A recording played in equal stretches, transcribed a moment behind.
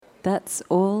That's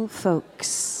all,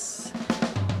 folks.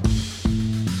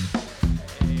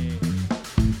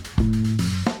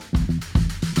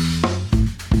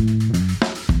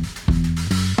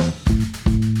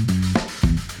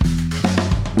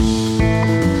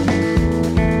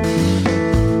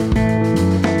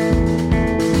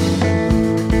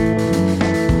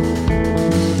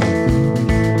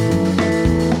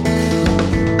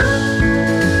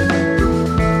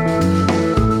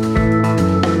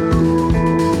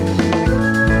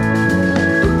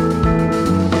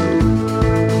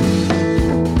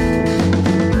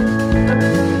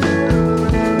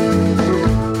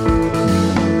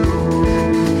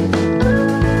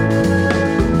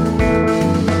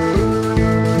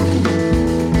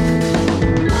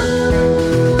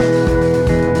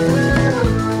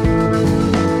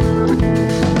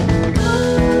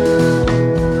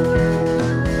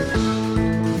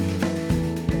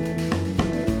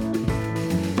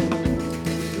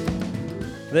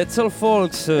 That's all,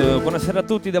 folks. Buonasera a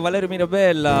tutti da Valerio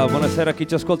Mirabella, buonasera a chi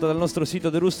ci ascolta dal nostro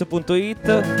sito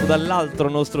theroost.it o dall'altro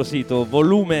nostro sito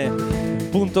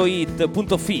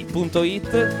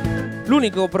volume.it.fi.it,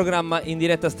 l'unico programma in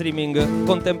diretta streaming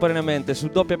contemporaneamente su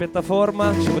doppia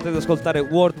piattaforma. Ci potete ascoltare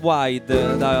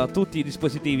worldwide da tutti i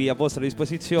dispositivi a vostra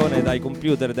disposizione, dai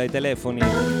computer, dai telefoni.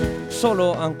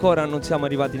 Solo ancora non siamo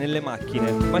arrivati nelle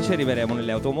macchine, ma ci arriveremo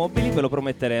nelle automobili, ve lo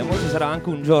prometteremo. Ci sarà anche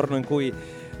un giorno in cui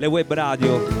le web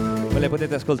radio ve le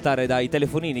potete ascoltare dai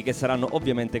telefonini che saranno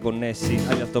ovviamente connessi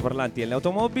agli altoparlanti e alle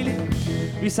automobili.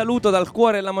 Vi saluto dal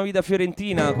cuore della Movida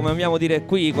Fiorentina, come amiamo dire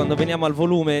qui quando veniamo al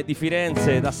Volume di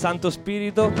Firenze, da Santo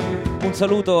Spirito. Un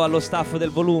saluto allo staff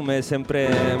del Volume,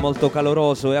 sempre molto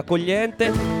caloroso e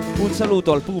accogliente. Un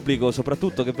saluto al pubblico,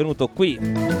 soprattutto che è venuto qui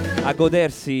a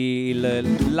godersi il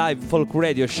live folk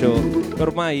radio show che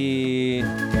ormai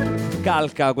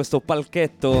calca questo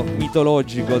palchetto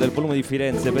mitologico del Volume di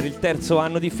Firenze per il terzo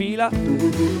anno di fila.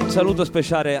 Un saluto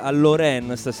speciale a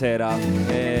Lorraine stasera.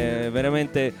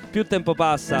 Veramente più tempo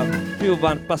passa, più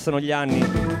passano gli anni,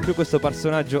 più questo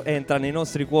personaggio entra nei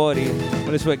nostri cuori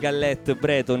con le sue gallette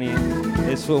bretoni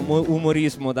e il suo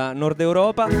umorismo da Nord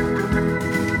Europa.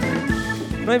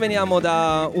 Noi veniamo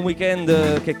da un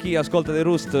weekend che chi ascolta The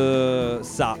Roost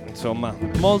sa, insomma,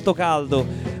 molto caldo.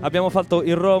 Abbiamo fatto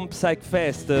il Rome Psych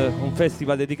Fest, un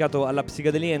festival dedicato alla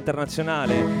psichedelia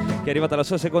internazionale che è arrivata alla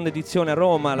sua seconda edizione a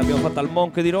Roma. L'abbiamo fatta al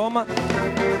Monk di Roma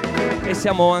e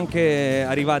siamo anche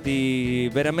arrivati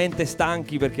veramente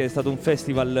stanchi perché è stato un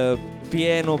festival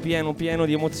pieno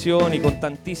di emozioni, con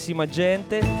tantissima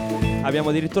gente. Abbiamo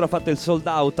addirittura fatto il sold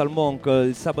out al Monk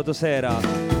il sabato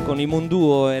sera con i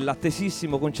Monduo e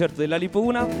l'attesissimo concerto della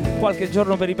Lipuna. Qualche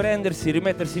giorno per riprendersi,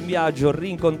 rimettersi in viaggio,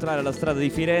 rincontrare la strada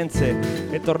di Firenze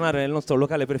e tornare nel nostro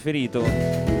locale preferito,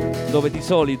 dove di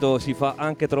solito si fa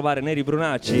anche trovare Neri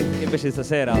Brunacci, che invece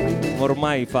stasera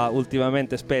ormai fa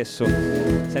ultimamente spesso,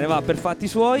 se ne va per fatti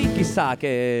suoi. Chissà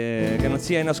che non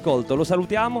sia in ascolto. Lo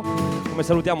salutiamo, come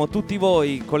salutiamo tutti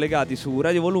voi collegati su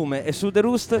Radio Volume e su The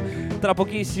Roost. Tra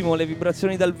pochissimo le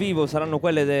vibrazioni dal vivo saranno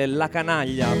quelle della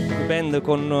Canaglia, band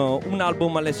con un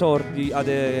album all'esordio,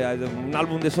 un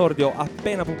album d'esordio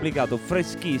appena pubblicato,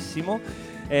 freschissimo.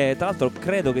 Tra l'altro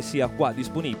credo che sia qua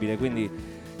disponibile, quindi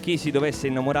chi si dovesse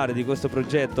innamorare di questo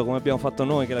progetto, come abbiamo fatto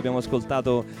noi che l'abbiamo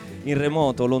ascoltato in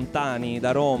remoto, lontani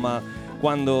da Roma,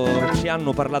 quando ci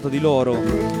hanno parlato di loro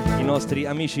i nostri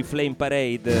amici Flame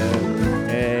Parade,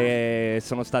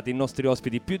 sono stati i nostri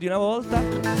ospiti più di una volta.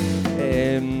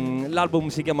 L'album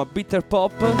si chiama Bitter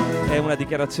Pop, è una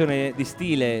dichiarazione di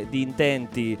stile, di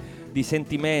intenti, di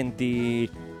sentimenti,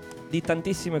 di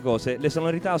tantissime cose. Le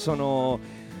sonorità sono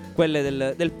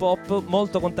quelle del pop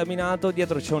molto contaminato.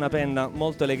 Dietro c'è una penna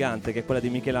molto elegante che è quella di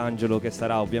Michelangelo, che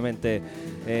sarà ovviamente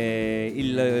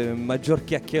il maggior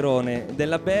chiacchierone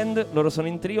della band. Loro sono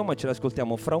in trio, ma ce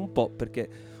l'ascoltiamo fra un po', perché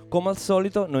come al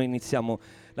solito noi iniziamo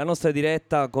la nostra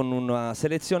diretta con una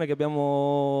selezione che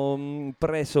abbiamo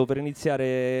preso per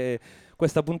iniziare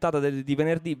questa puntata di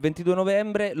venerdì 22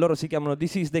 novembre. Loro si chiamano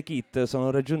This Is The Kit,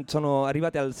 sono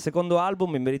arrivati al secondo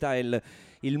album, in verità è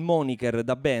il moniker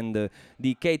da band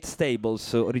di Kate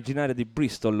Stables, originaria di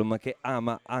Bristol ma che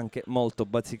ama anche molto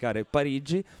bazzicare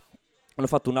Parigi. Hanno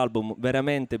fatto un album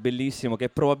veramente bellissimo che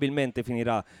probabilmente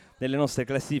finirà nelle nostre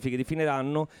classifiche di fine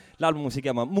anno. L'album si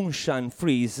chiama Moonshine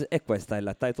Freeze e questa è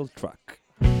la title track.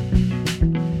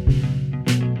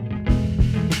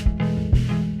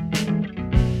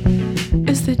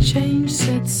 As the change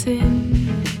sets in,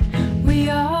 we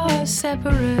are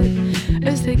separate.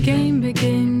 As the game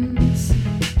begins,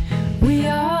 we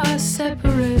are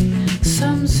separate.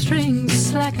 Some strings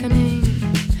slackening,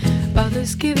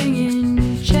 others giving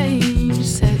in. Change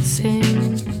sets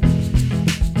in.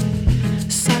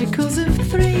 Cycle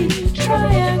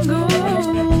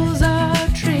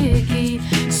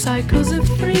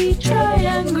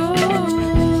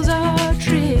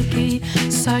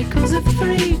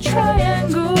three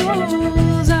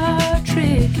triangles are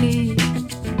tricky.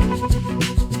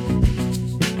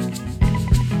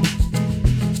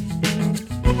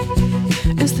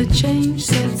 As the change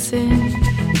sets in,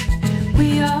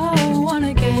 we are one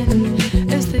again.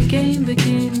 As the game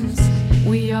begins,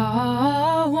 we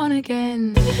are one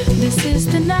again. This is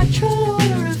the natural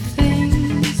order of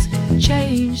things.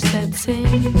 Change sets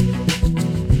in.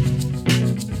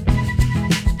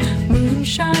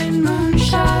 Moonshine,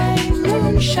 moonshine,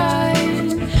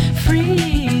 moonshine.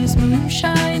 Freeze,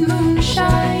 moonshine,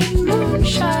 moonshine,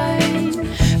 moonshine.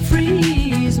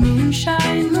 Freeze,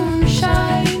 moonshine,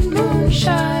 moonshine,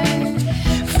 moonshine.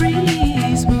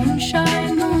 Freeze,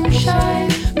 moonshine, moonshine,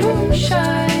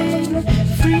 moonshine.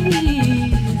 Freeze.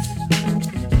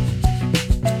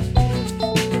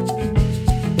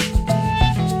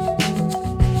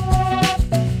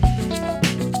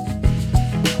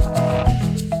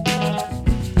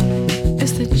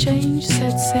 As the change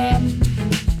sets in,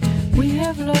 we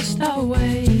have lost our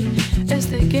way. As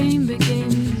the game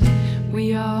begins,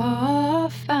 we are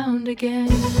found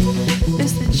again.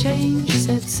 As the change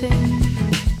sets in,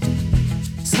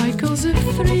 cycles of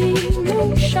three,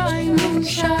 moonshine,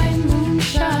 moonshine,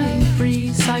 moonshine,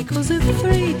 free. Cycles of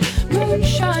three,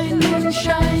 moonshine,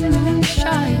 moonshine,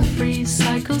 moonshine, free.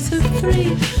 Cycles of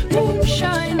three,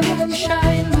 moonshine,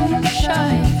 moonshine,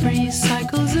 moonshine, free.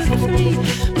 Cycles of three,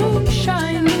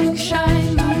 moonshine,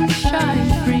 moonshine,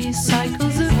 moonshine, free.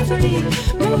 Cycles of three,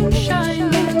 moonshine,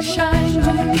 moonshine,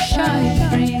 moonshine,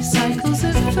 free. Cycles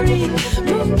of three,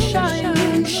 moonshine,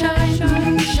 moonshine,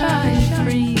 moonshine,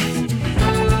 free.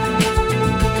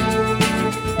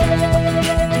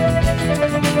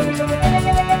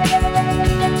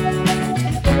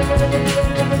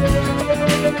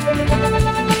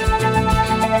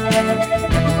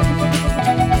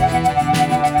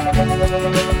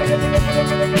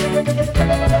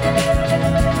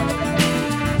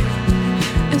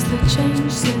 As the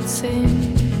change sets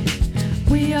in,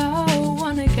 we are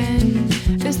one again.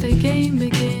 As the game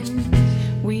begins,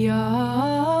 we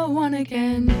are one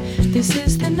again. This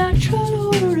is the natural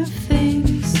order of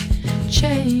things.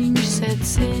 Change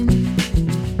sets in.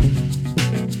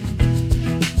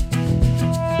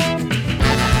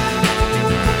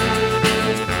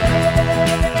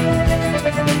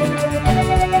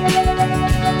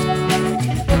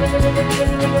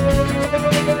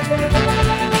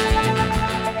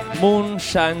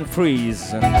 Moonshine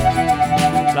Freeze,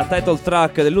 la title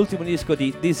track dell'ultimo disco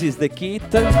di This Is The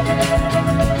Kit,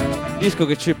 disco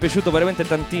che ci è piaciuto veramente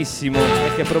tantissimo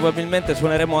e che probabilmente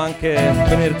suoneremo anche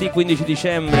venerdì 15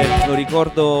 dicembre, lo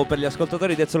ricordo per gli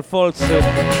ascoltatori di Edsel Falls,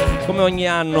 come ogni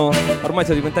anno, ormai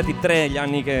sono diventati 3 gli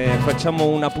anni che facciamo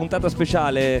una puntata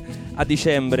speciale a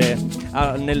dicembre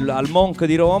al Monk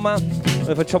di Roma.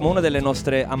 Noi facciamo una delle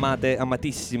nostre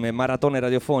amatissime maratone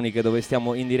radiofoniche dove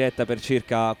stiamo in diretta per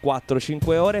circa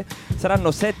 4-5 ore. Saranno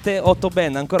 7-8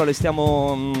 band, ancora le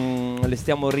stiamo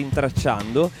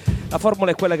rintracciando. La formula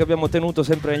è quella che abbiamo tenuto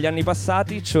sempre negli anni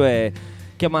passati, cioè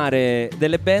chiamare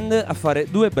delle band a fare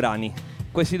 2 brani.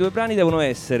 Questi 2 brani devono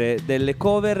essere delle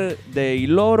cover dei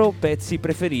loro pezzi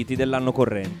preferiti dell'anno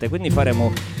corrente. Quindi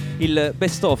faremo il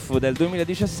best of del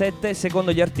 2017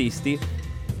 secondo gli artisti,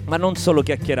 ma non solo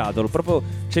chiacchierato, proprio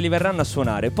ce li verranno a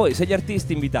suonare. Poi se gli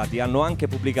artisti invitati hanno anche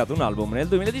pubblicato un album nel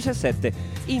 2017,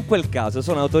 in quel caso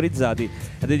sono autorizzati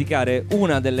a dedicare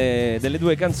una delle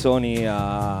 2 canzoni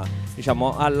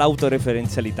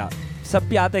all'autoreferenzialità.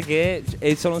 Sappiate che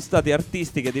sono stati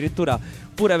artisti che addirittura,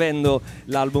 pur avendo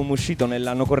l'album uscito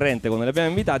nell'anno corrente quando li abbiamo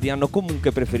invitati, hanno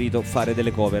comunque preferito fare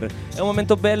delle cover. È un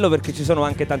momento bello perché ci sono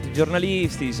anche tanti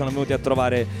giornalisti, sono venuti a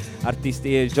trovare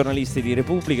artisti e giornalisti di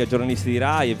Repubblica, giornalisti di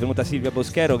Rai, è venuta Silvia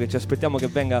Boschero che ci aspettiamo che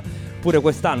venga pure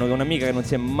quest'anno, che è un'amica che non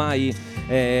si è mai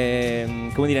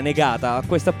negata a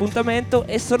questo appuntamento,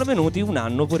 e sono venuti un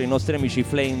anno pure i nostri amici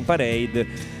Flame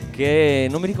Parade, che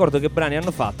non mi ricordo che brani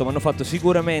hanno fatto, ma hanno fatto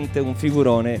sicuramente un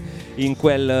figurone in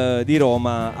quel di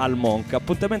Roma al Monk.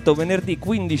 Appuntamento venerdì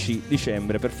 15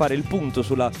 dicembre per fare il punto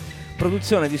sulla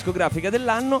produzione discografica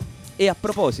dell'anno. E a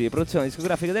proposito di produzione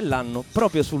discografica dell'anno,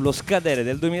 proprio sullo scadere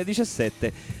del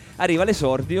 2017 arriva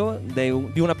l'esordio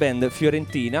di una band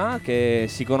fiorentina che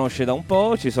si conosce da un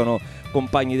po', ci sono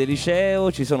compagni del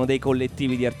liceo, ci sono dei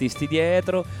collettivi di artisti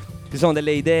dietro, ci sono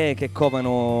delle idee che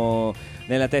covano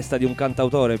nella testa di un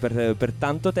cantautore per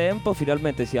tanto tempo.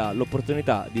 Finalmente si ha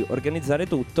l'opportunità di organizzare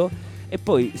tutto e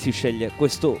poi si sceglie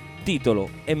questo titolo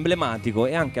emblematico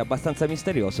e anche abbastanza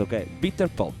misterioso che è Bitter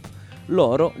Pop.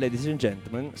 Loro, ladies and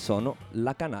gentlemen, sono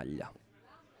la Canaglia.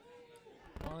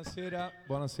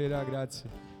 Buonasera, grazie.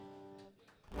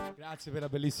 Grazie per la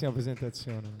bellissima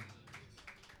presentazione.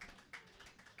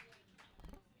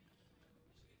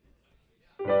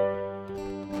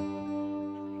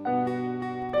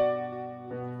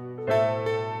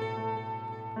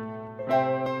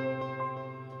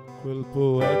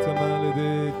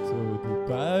 ghetto di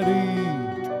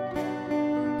Parigi.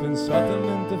 Pensò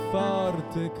talmente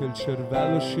forte che il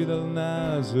cervello uscì dal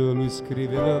naso. Lui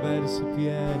scriveva versi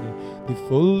pieni di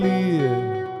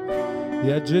follie,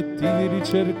 di aggettivi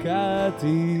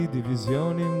ricercati, di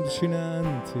visioni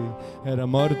allucinanti. Era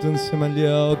morto insieme agli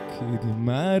occhi di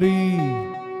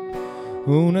Marie.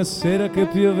 Una sera che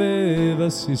pioveva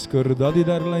si scordò di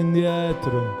darla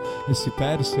indietro e si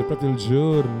perse proprio il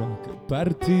giorno che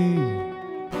partì.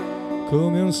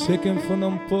 Come un secco in fondo a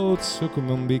un pozzo,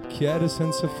 come un bicchiere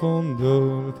senza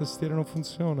fondo, la tastiera non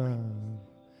funziona.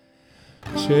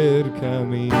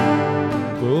 Cercami,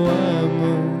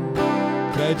 bohème,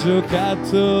 tra i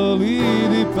giocattoli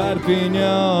di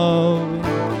Parpignol,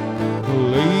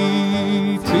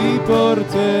 lì ti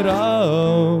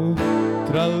porterò,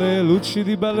 tra le luci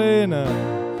di balena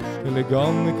e le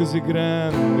gonne così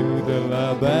grandi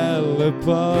della Belle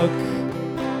Époque.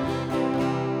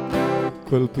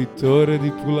 Quel pittore di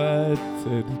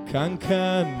Poulette, di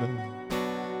Cancan,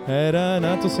 era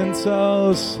nato senza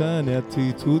ossa né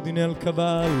attitudine al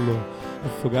cavallo,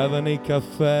 affogava nei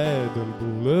caffè del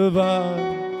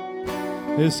boulevard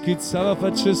e schizzava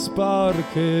facce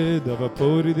sporche da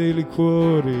vapori dei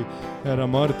liquori. Era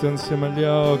morto insieme agli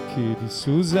occhi di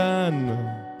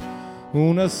Suzanne,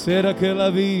 una sera che la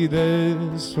vide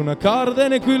su una corda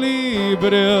in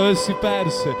equilibrio e si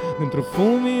perse dentro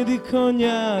fumi di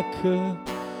cognac.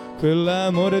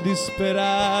 Quell'amore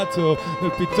disperato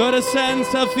del pittore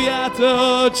senza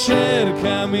fiato.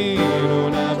 Cercami in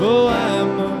una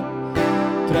bohème,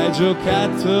 tra i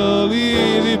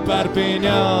giocattoli di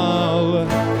Parpignol,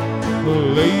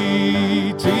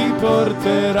 lì ti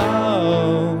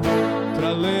porterò,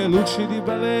 tra le luci di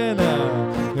balena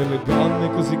e le donne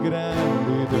così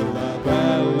grandi della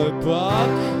Belle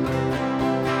Époque.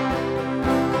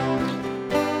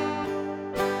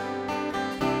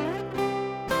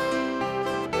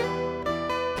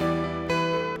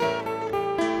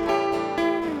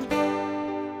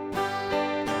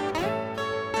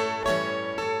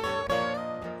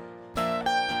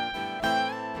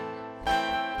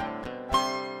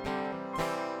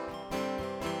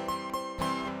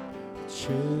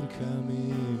 Cercami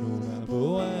in una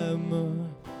bohème,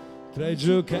 tra i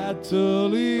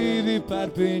giocattoli di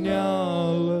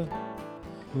Parpignol,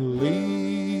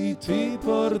 lì ti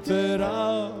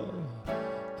porterò,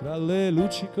 tra le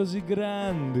luci così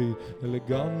grandi e le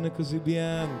gonne così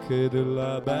bianche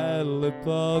della Belle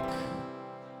Époque.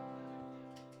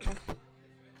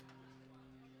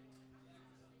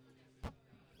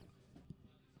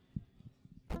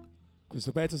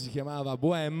 Questo pezzo si chiamava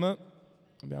Bohème.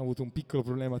 Abbiamo avuto un piccolo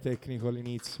problema tecnico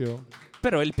all'inizio.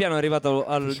 Però il piano è arrivato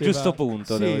al giusto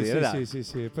punto, sì, devo dire.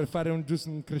 Sì, per fare un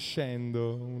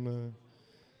crescendo.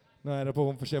 No, era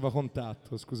proprio, faceva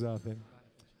contatto, scusate.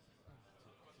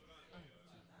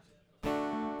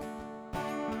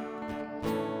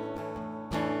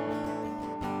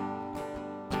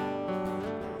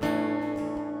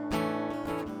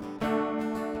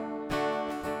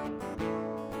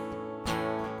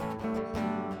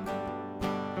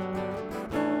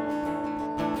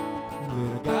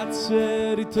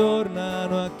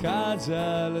 Ritornano a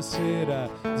casa la sera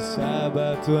di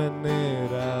sabato è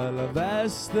nera, la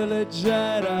veste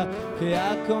leggera che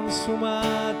ha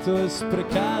consumato e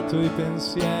sprecato i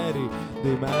pensieri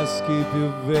dei maschi più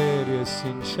veri e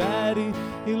sinceri,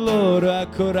 i loro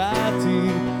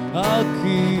accorati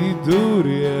occhi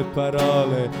duri e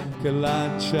parole che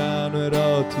lanciano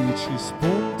erotici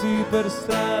spunti per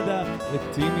strada e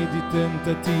timidi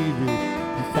tentativi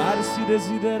di farsi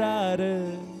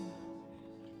desiderare.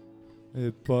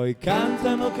 E poi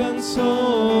cantano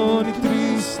canzoni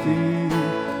tristi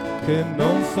che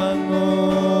non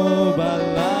fanno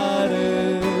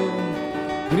ballare,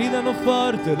 gridano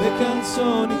forte le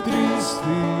canzoni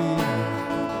tristi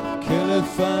che le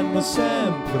fanno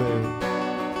sempre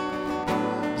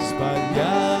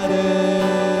sbagliare.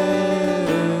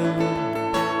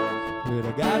 Le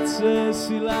ragazze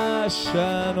si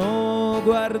lasciano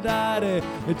guardare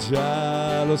e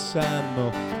già lo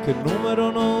sanno che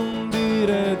numero non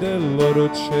dire del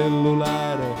loro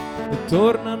cellulare e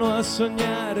tornano a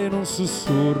sognare in un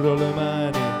sussurro le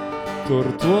mani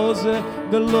tortuose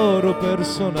del loro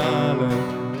personale.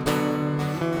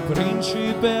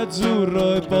 Principe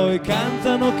azzurro e poi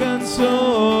cantano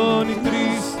canzoni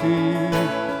tristi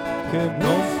che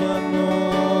non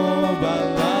fanno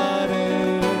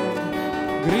ballare,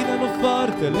 gridano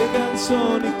forte le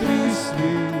canzoni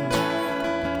tristi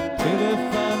che le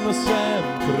fanno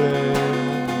sempre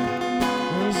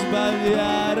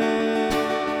sbagliare.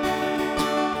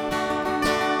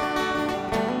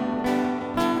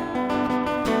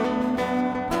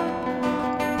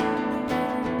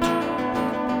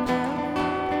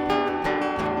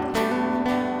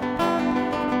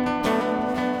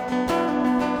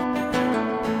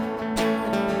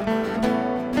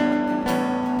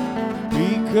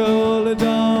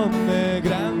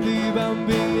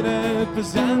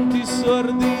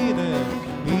 sordine,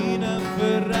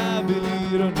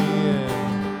 inafferrabili ironie,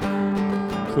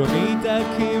 con i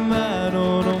tacchi in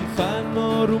mano non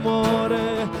fanno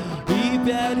rumore, i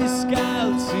piedi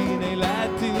scalzi nei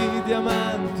letti di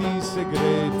diamanti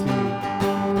segreti,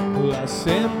 la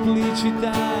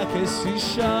semplicità che si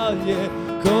scioglie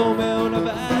come una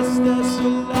veste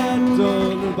sul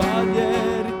letto, le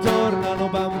voglie ritornano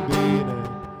bambine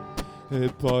e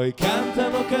poi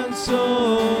cantano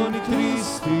canzoni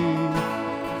tristi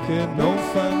che non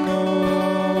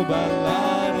fanno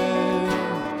ballare,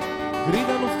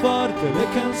 gridano forte le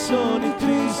canzoni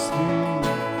tristi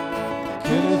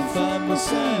che fanno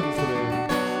sempre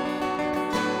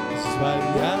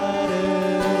sbagliare.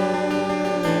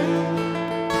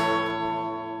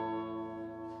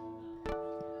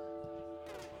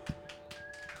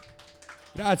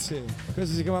 Grazie,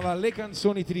 questo si chiamava Le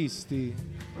canzoni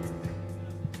tristi.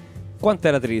 Quanto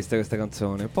era triste questa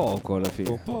canzone? Poco alla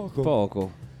fine.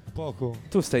 Poco.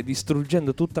 Tu stai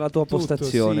distruggendo tutta la tua Tutto,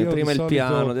 postazione. sì, Prima il solito,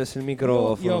 piano, adesso il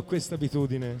microfono. Io ho questa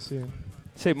abitudine, sì.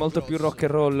 Sei molto più rock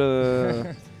and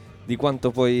roll di quanto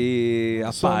poi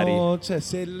appari. Cioè,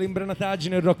 se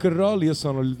l'imbranataggine è rock and roll, io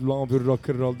sono l'uomo più rock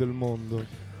and roll del mondo.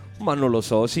 Ma non lo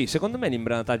so, sì, secondo me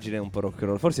l'imbranataggine è un po' rock and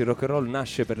roll. Forse il rock and roll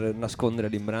nasce per nascondere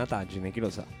l'imbranataggine, chi lo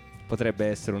sa. Potrebbe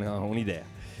essere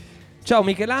un'idea. Ciao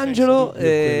Michelangelo,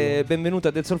 benvenuto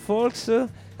a Dead Soul Folks.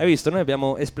 Hai visto, noi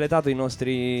abbiamo espletato i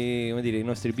nostri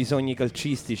bisogni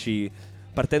calcistici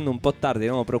partendo un po' tardi,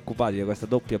 eravamo preoccupati di questo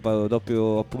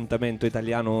doppio appuntamento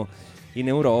italiano in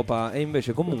Europa, e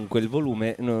invece comunque il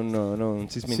volume non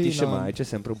si smentisce mai, c'è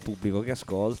sempre un pubblico che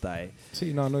ascolta.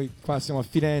 Sì, no, noi qua siamo a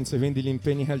Firenze, quindi gli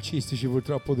impegni calcistici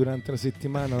purtroppo durante la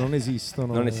settimana non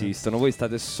esistono. Non esistono, voi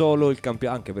state solo il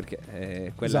campionato, anche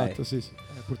perché quella esatto, sì.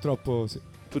 Purtroppo sì.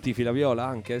 Tu tifi la Viola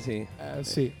anche, sì?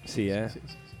 Sì. Sì. Sì.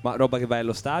 Ma roba che vai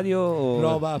allo stadio? O...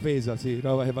 Roba pesa, sì,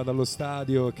 roba che vado allo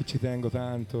stadio, che ci tengo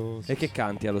tanto. E che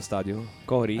canti allo stadio?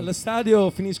 Cori? Allo stadio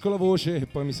finisco la voce e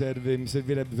poi mi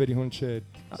servirebbe per i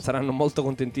concerti. Saranno molto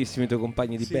contentissimi i tuoi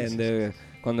compagni di band sì.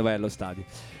 quando vai allo stadio.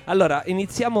 Allora,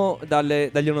 iniziamo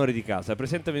dagli onori di casa.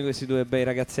 Presentami questi due bei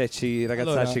ragazzacci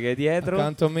che hai dietro.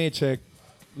 Accanto a me c'è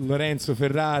Lorenzo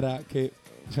Ferrara, che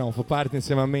diciamo fa parte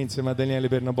insieme a me, insieme a Daniele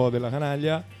Bernabò della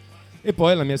Canaglia. E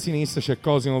poi alla mia sinistra c'è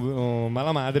Cosimo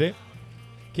Malamadre,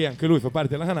 che anche lui fa parte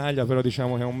della Canaglia, però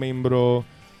diciamo che è un membro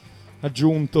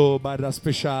aggiunto /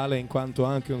 speciale, in quanto ha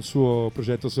anche un suo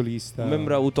progetto solista. Un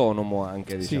membro autonomo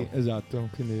anche, diciamo. Sì, esatto.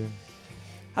 Quindi...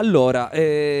 Allora,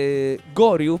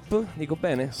 Goriup, dico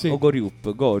bene? Sì. O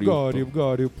Goriup?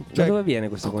 Goriup. Da dove viene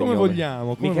questo cognome? Come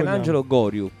vogliamo. Michelangelo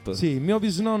Goriup. Sì, mio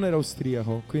bisnonno era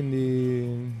austriaco,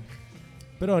 quindi...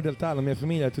 Però in realtà la mia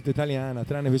famiglia è tutta italiana,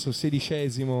 tranne questo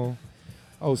 16°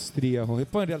 austriaco, e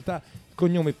poi in realtà il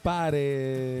cognome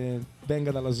pare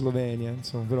venga dalla Slovenia,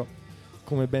 insomma, però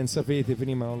come ben sapete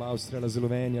prima l'Austria, la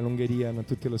Slovenia, l'Ungheria hanno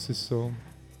tutti lo stesso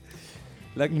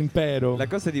impero. La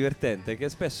cosa divertente è che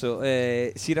spesso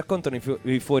si raccontano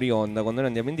i fuori onda quando noi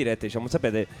andiamo in diretta, diciamo,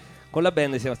 sapete, con la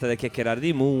band siamo stati a chiacchierare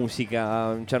di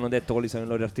musica, ci hanno detto quali sono i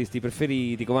loro artisti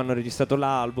preferiti, come hanno registrato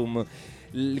l'album,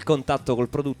 il contatto col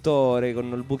produttore,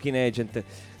 con il booking agent.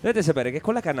 Dovete sapere che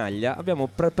con la Canaglia abbiamo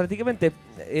praticamente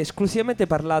esclusivamente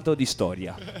parlato di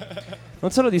storia.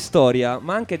 Non solo di storia,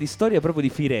 ma anche di storia proprio di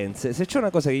Firenze. Se c'è una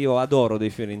cosa che io adoro dei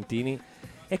fiorentini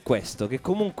è questo, che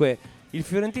comunque il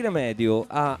fiorentino medio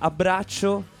a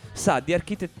braccio sa di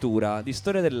architettura, di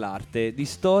storia dell'arte, di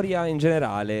storia in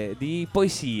generale, di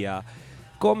poesia.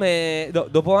 Come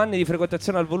dopo anni di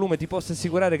frequentazione al volume ti posso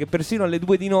assicurare che persino alle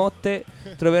 2 di notte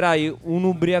troverai un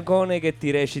ubriacone che ti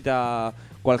recita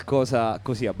qualcosa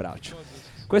così a braccio.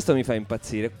 Questo mi fa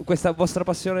impazzire. Questa vostra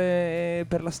passione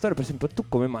per la storia, per esempio, tu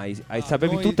come mai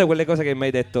sapevi tutte quelle cose che mi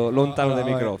hai detto lontano dai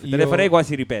microfoni? Te le farei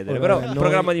quasi ripetere, però è un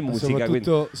programma di musica.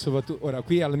 Soprattutto, ora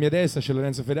qui alla mia destra c'è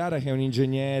Lorenzo Ferrara, che è un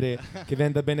ingegnere che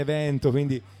viene da Benevento,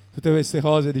 quindi tutte queste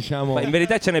cose, diciamo. Ma in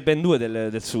verità ce n'è ben due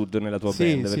del sud nella tua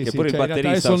band, perché pure il cioè, batterista. In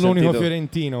realtà io sono l'unico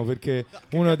fiorentino, perché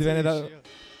uno viene da.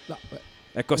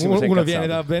 Uno viene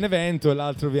da Benevento e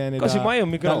l'altro viene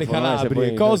dalle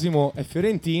Calabrie. Cosimo è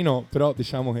fiorentino, però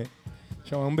diciamo che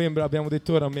è un membro, abbiamo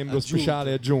detto ora, un membro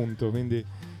speciale aggiunto, quindi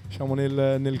diciamo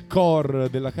nel core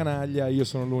della Canaglia io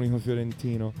sono l'unico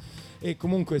fiorentino. E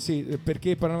comunque sì,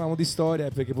 perché parlavamo di storia?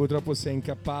 Perché purtroppo si è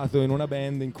incappato in una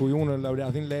band in cui uno è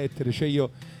laureato in lettere, cioè io,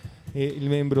 e il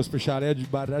membro speciale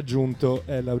 / aggiunto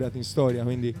è laureato in storia,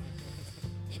 quindi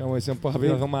diciamo che si è un po'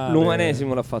 capito male.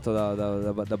 L'umanesimo l'ha fatto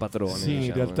da padrone. Sì, diciamo.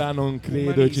 in realtà non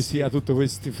credo che ci sia tutti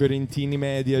questi fiorentini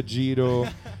medi a giro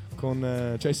con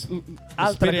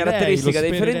altra caratteristica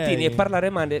dei fiorentini è parlare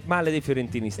male dei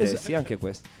fiorentini stessi, anche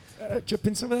questo. Cioè,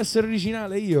 pensavo di essere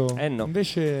originale io. No.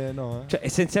 Invece no. Cioè,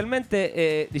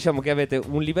 essenzialmente diciamo che avete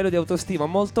un livello di autostima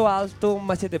molto alto,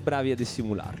 ma siete bravi a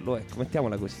dissimularlo. Ecco,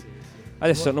 mettiamola così.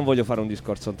 Adesso non voglio fare un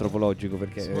discorso antropologico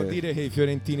perché... Si può dire che i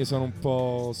fiorentini sono un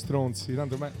po' stronzi,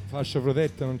 tanto ma fascia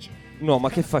protetta non c'è. No,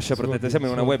 ma che fascia protetta? Siamo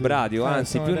in una web radio,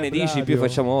 anzi più ne dici più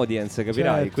facciamo audience,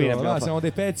 capirai? Certo, Qui siamo dei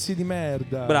pezzi di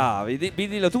merda. Bravi,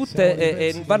 dillo tutte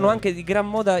e vanno anche di gran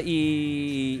moda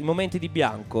i momenti di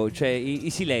bianco, cioè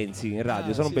i silenzi in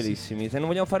radio, sono bellissimi. Se non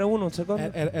vogliamo fare uno, un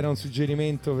secondo? Era un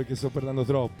suggerimento perché sto parlando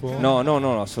troppo? No,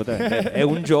 assolutamente. È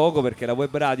un gioco perché la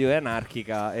web radio è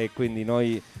anarchica e quindi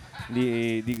noi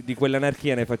di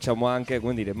quell'anarchia ne facciamo anche,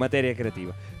 come dire, materia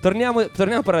creativa. Torniamo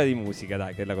a parlare di musica,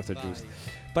 dai, che è la cosa giusta.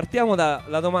 Partiamo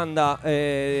dalla domanda,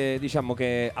 diciamo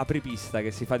che apripista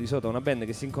che si fa di solito a una band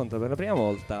che si incontra per la prima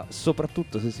volta,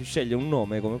 soprattutto se si sceglie un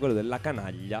nome come quello della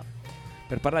Canaglia,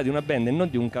 per parlare di una band e non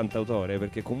di un cantautore,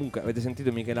 perché comunque avete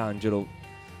sentito Michelangelo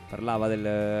parlava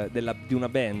di una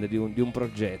band, di un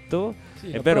progetto.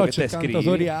 Sì, è vero che te scrivi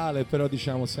cantatoriale, però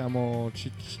diciamo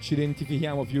ci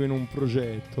identifichiamo più in un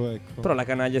progetto, ecco. Però la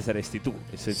Canaglia saresti tu,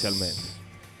 essenzialmente.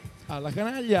 La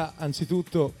Canaglia,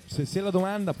 anzitutto, se la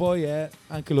domanda poi è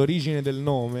anche l'origine del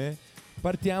nome,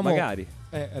 partiamo... Magari.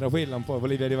 Era quella un po',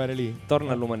 volevi arrivare lì.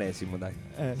 Torna all'umanesimo, dai.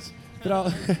 Sì. Però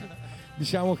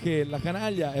diciamo che la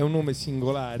Canaglia è un nome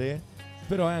singolare,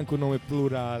 però è anche un nome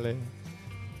plurale.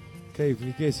 Ok?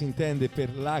 Perché si intende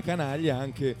per la canaglia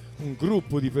anche un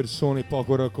gruppo di persone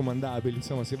poco raccomandabili.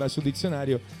 Insomma, se vai sul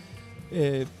dizionario...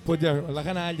 può dire, la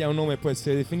canaglia è un nome, può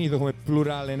essere definito come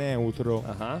plurale neutro,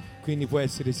 quindi può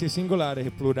essere sia singolare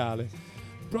che plurale.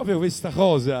 Proprio questa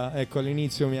cosa, ecco,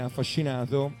 all'inizio mi ha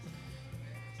affascinato,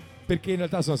 perché in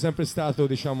realtà sono sempre stato,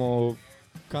 diciamo,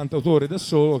 cantautore da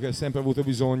solo, che ha sempre avuto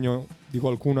bisogno di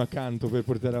qualcuno accanto per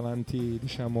portare avanti,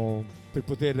 diciamo, per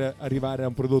poter arrivare a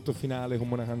un prodotto finale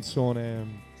come una canzone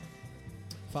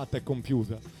fatta e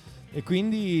compiuta. E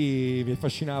quindi mi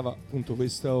affascinava appunto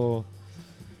questo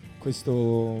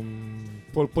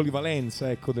polivalenza,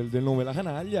 ecco, del nome La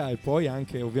Canaglia, e poi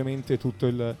anche ovviamente tutto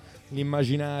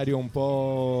l'immaginario un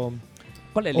po'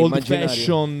 qual è old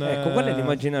fashion. Ecco, qual è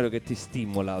l'immaginario che ti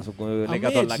stimola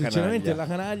legato alla canaglia? Sinceramente la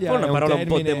canaglia è una parola un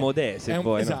po' termine, demodè, se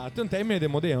poi, esatto, è un termine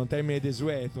demodè, è un termine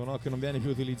desueto, no? Che non viene più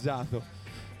utilizzato.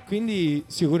 Quindi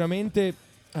sicuramente,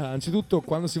 anzitutto,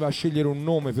 quando si va a scegliere un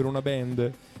nome per una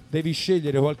band, devi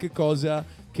scegliere qualche cosa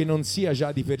che non sia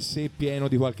già di per sé pieno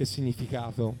di qualche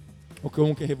significato, o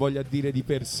comunque che voglia dire di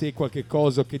per sé qualche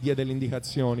cosa o che dia delle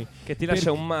indicazioni, che ti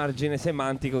lascia un margine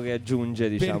semantico che aggiunge,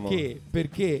 diciamo.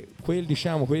 Perché quel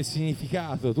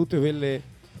significato, tutti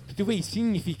quei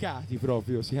significati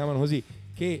proprio si chiamano così,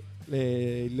 che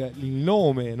il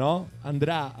nome, no,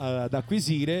 andrà ad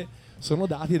acquisire, sono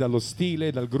dati dallo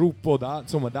stile, dal gruppo,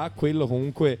 da quello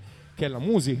comunque che è la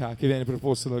musica che viene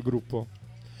proposta dal gruppo.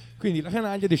 Quindi la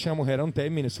canaglia, diciamo che era un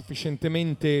termine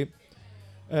sufficientemente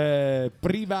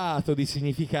privato di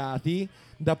significati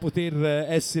da poter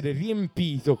essere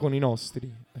riempito con i nostri.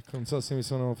 Ecco, non so se mi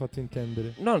sono fatto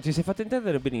intendere. No, ti sei fatto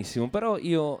intendere benissimo, però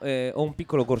io ho un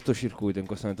piccolo cortocircuito in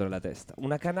questo momento nella testa.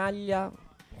 Una canaglia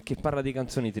che parla di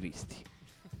canzoni tristi.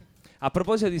 A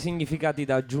proposito di significati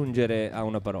da aggiungere a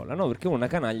una parola, no? Perché una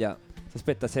canaglia si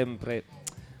aspetta sempre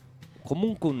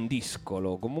comunque un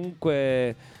discolo,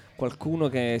 comunque qualcuno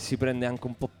che si prende anche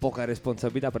un po' poca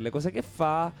responsabilità per le cose che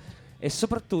fa, e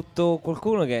soprattutto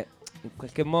qualcuno che in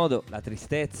qualche modo la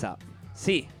tristezza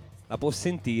sì, la può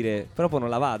sentire, però poi non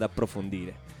la va ad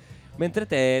approfondire. Mentre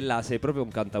te là sei proprio un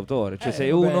cantautore, cioè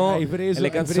sei uno hai preso, le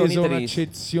canzoni hai preso tristi.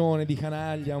 un'accezione di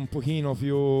canaglia un pochino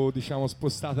più, diciamo,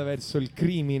 spostata verso il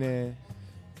crimine.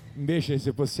 Invece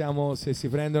se si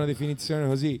prende una definizione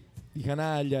così di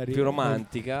canaglia più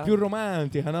romantica,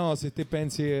 no? Se te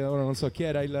pensi, ora non so chi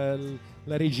era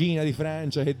la regina di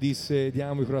Francia che disse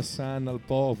diamo i croissant al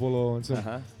popolo,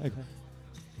 insomma. Ecco.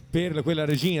 Per quella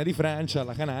regina di Francia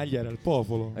la canaglia era il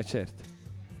popolo, certo,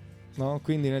 no?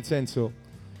 Quindi nel senso,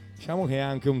 diciamo che è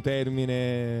anche un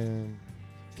termine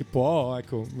che può,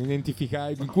 ecco,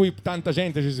 identificare, in cui tanta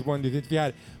gente ci si può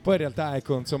identificare. Poi in realtà,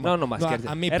 ecco, insomma, no, ma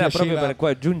a me era piaceva, proprio per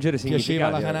aggiungere significati. Piaceva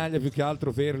la canaglia più che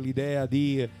altro per l'idea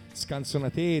di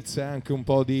scanzonatezza, anche un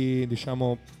po' di,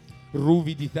 diciamo,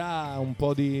 ruvidità, un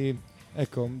po' di,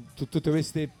 ecco, tutte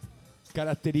queste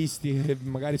caratteristiche che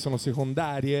magari sono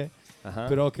secondarie,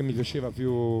 però che mi piacevano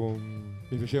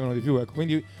di più, ecco.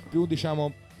 Quindi più,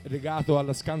 diciamo, legato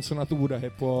alla scanzonatura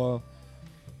che può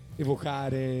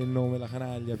evocare il nome La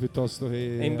Canaglia, piuttosto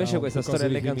che... E invece questa storia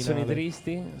delle canzoni criminale.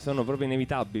 tristi sono proprio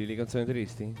inevitabili, le canzoni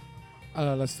tristi?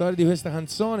 Allora, la storia di questa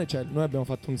canzone, cioè noi abbiamo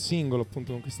fatto un singolo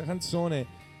appunto con questa canzone, è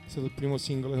stato il primo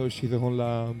singolo che è uscito con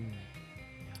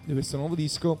di questo nuovo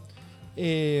disco.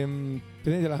 E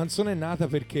praticamente la canzone è nata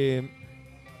perché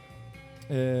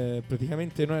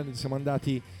praticamente noi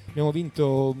abbiamo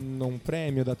vinto un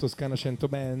premio da Toscana 100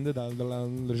 Band, dalla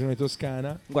regione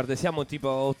toscana. Guarda, siamo tipo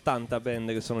 80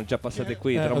 band che sono già passate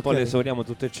qui, tra un po' le esauriamo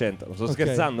tutte e 100. Non sto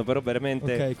scherzando, però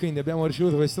veramente... Ok, quindi abbiamo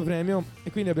ricevuto questo premio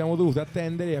e quindi abbiamo dovuto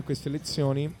attendere a queste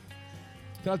lezioni,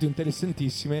 tra l'altro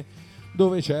interessantissime,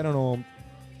 dove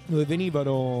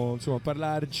venivano insomma a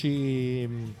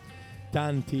parlarci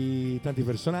tanti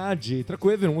personaggi, tra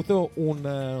cui è venuto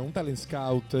un talent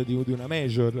scout di una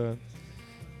major.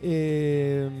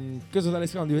 E questo talent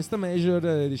scout di questa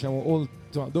major, diciamo,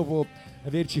 dopo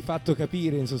averci fatto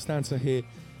capire in sostanza che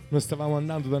non stavamo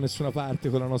andando da nessuna parte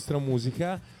con la nostra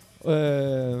musica,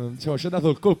 diciamo, ci ha dato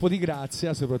il colpo di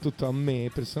grazia, soprattutto a me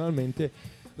personalmente,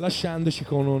 lasciandoci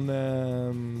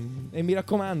con e mi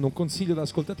raccomando, un consiglio da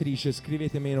ascoltatrice: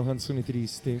 scrivete meno canzoni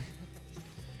tristi.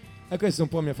 E questo un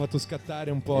po' mi ha fatto scattare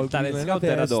un po' il talent scout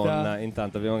era donna,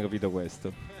 intanto abbiamo capito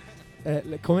questo.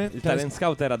 Come? Il talent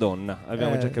scout era donna,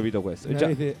 abbiamo già capito questo.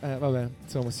 Vabbè,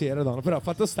 insomma, sì, era donna. Però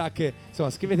fatto sta che, insomma,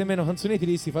 scrivete meno canzoni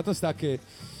tristi. Fatto sta che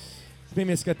qui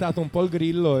mi è scattato un po' il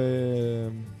grillo e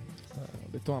ho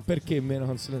detto: ma perché meno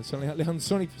canzoni? Sono le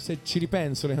canzoni, se ci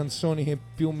ripenso, le canzoni che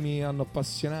più mi hanno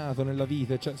appassionato nella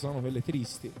vita, cioè, sono quelle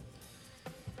tristi.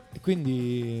 E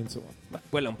quindi, insomma,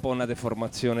 quella è un po' una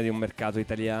deformazione di un mercato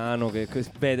italiano che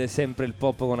vede sempre il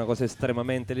pop come una cosa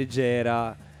estremamente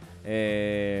leggera.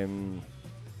 Cioè,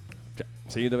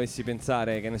 se io dovessi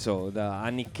pensare, che ne so, da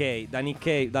Nick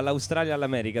Cave, dall'Australia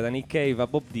all'America, da Nick Cave a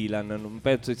Bob Dylan, non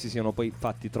penso che si siano poi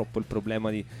fatti troppo il problema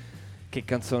di che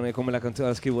canzone, come la canzone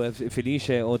la scrivo,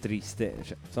 felice o triste.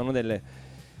 Cioè, sono delle...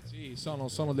 Sì,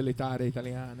 sono delle tare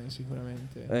italiane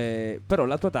sicuramente. Però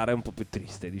la tua tara è un po' più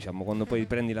triste, diciamo, quando poi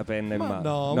prendi la penna in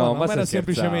mano. No, ma era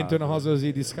semplicemente una cosa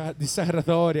così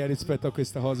dissacratoria rispetto a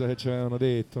questa cosa che ci avevano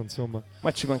detto, insomma.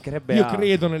 Ma ci mancherebbe Io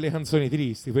credo nelle canzoni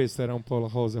tristi, questa era un po' la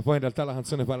cosa. Poi in realtà la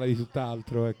canzone parla di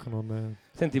tutt'altro, ecco, non...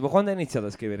 Senti, ma quando hai iniziato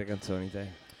a scrivere canzoni te?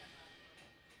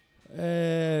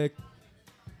 È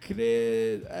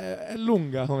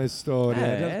lunga come storia.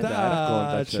 In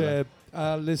realtà, cioè,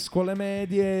 alle scuole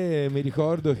medie mi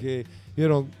ricordo che io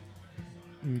ero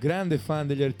un grande fan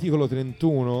degli Articolo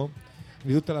 31,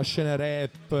 di tutta la scena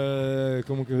rap,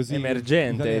 comunque così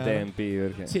emergente ai italiana. tempi,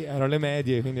 perché sì, ero alle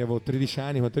medie, quindi avevo 13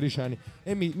 anni, 14 anni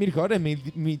e mi ricordo che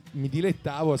mi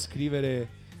dilettavo a scrivere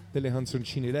delle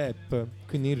canzoncine rap,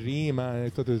 quindi in rima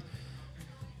e tutto.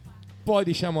 Poi,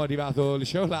 diciamo, arrivato al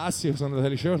liceo classico, sono andato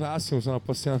al liceo classico, sono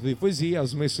appassionato di poesia, ho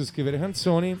smesso di scrivere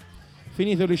canzoni.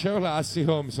 Finito il liceo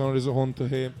classico mi sono reso conto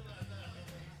che,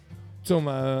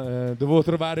 insomma, dovevo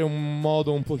trovare un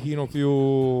modo un pochino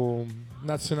più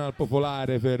nazional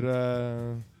popolare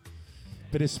per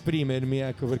esprimermi,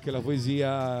 ecco, perché la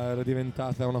poesia era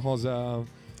diventata una cosa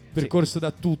percorsa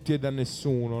da tutti e da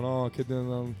nessuno, no? Che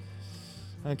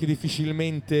anche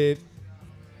difficilmente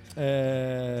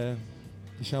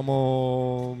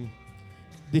diciamo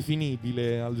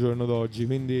definibile al giorno d'oggi.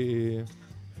 Quindi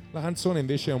la canzone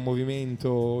invece è un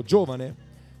movimento giovane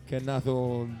che è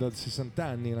nato da 60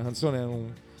 anni. La canzone è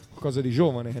qualcosa di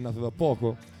giovane che è nato da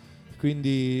poco,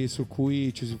 quindi su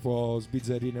cui ci si può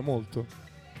sbizzarrire molto.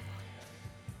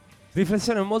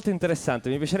 Riflessione molto interessante,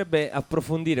 mi piacerebbe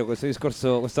approfondire questo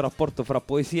discorso, questo rapporto fra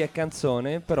poesia e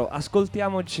canzone, però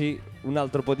ascoltiamoci un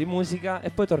altro po' di musica e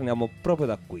poi torniamo proprio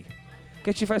da qui.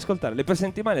 Che ci fai ascoltare? Le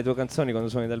presenti mai le tue canzoni quando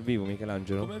suoni dal vivo,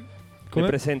 Michelangelo? Come? Le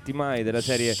presenti mai della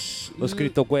serie ho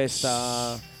scritto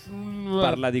questa,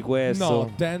 parla di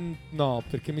questo? No,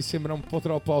 perché mi sembra un po'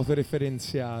 troppo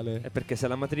autoreferenziale. È perché se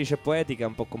la matrice è poetica è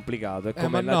un po' complicato, è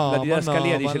come la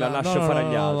didascalia dice la lascio fare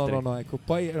agli altri. No, ecco,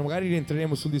 poi magari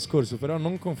rientreremo sul discorso, però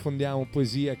non confondiamo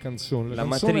poesia e canzone. La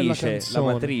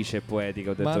matrice è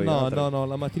poetica, ho detto io. No,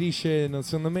 la matrice,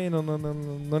 secondo me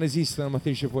non esiste una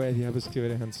matrice poetica per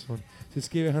scrivere canzoni. Si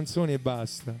scrive canzoni e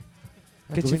basta.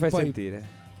 Che ecco, ci fai poi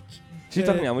sentire? Ci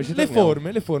torniamo. Le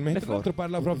forme. Tra l'altro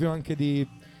parla proprio anche di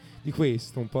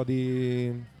questo, un po'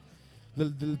 del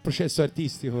processo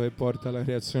artistico che porta alla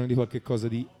creazione di qualche cosa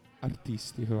di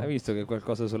artistico. Hai visto che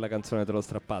qualcosa sulla canzone te l'ho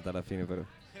strappata alla fine, però.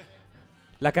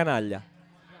 La canaglia.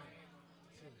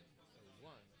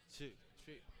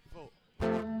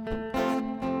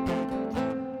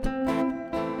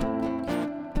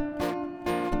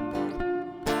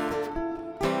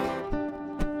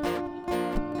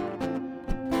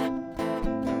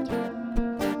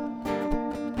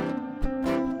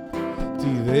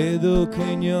 Vedo che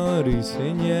ignori i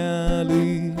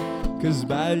segnali, che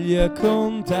sbagli a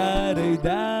contare i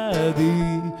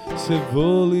dadi. Se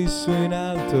voli su in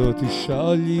alto ti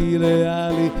sciogli le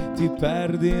ali, ti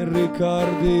perdi in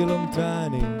ricordi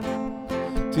lontani.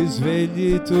 Ti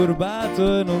svegli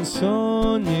turbato e non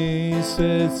sogni,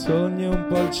 se sogni un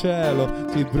po' il cielo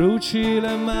ti bruci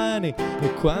le mani.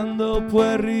 E quando poi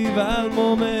arriva il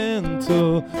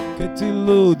momento che ti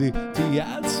illudi, ti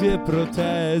alzi e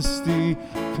protesti,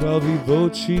 trovi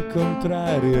voci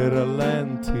contrarie e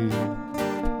rallenti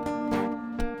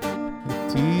e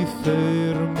ti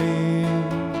fermi.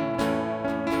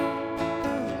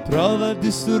 Prova a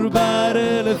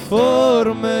disturbare le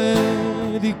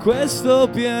forme di questo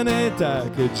pianeta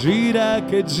che gira,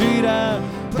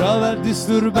 prova a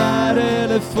disturbare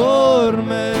le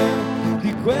forme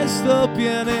di questo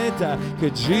pianeta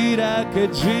che gira,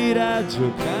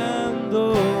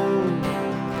 giocando.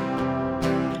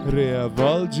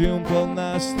 Riavvolgi un po' il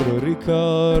nastro,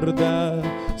 ricorda,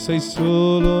 sei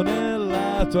solo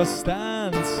nella tua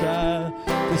stanza,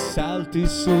 e salti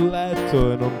sul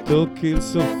letto e non tocchi il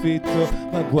soffitto,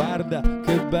 ma guarda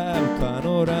che bel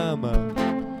panorama.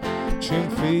 Ci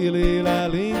infili la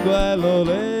lingua e lo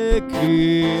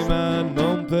lecchi, ma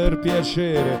non per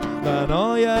piacere, la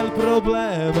noia è il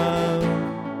problema.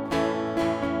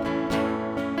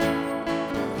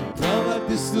 Prova a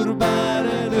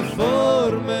disturbare le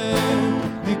forme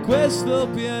di questo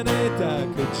pianeta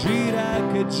che gira,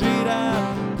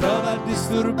 prova a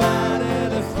disturbare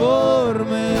le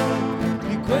forme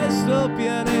di questo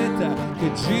pianeta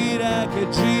che gira,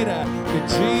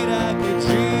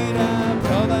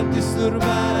 prova a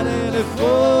disturbare le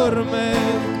forme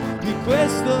di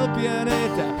questo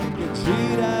pianeta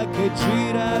che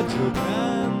gira,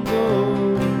 giocando.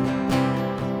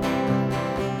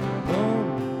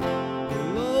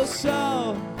 Non lo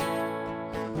so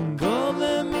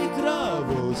dove mi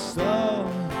trovo, sto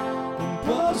un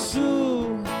po'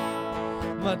 su,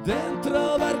 ma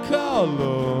dentro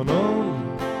barcollo. Non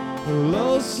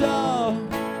lo so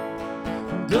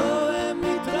dove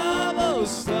mi trovo,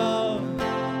 sto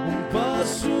un po'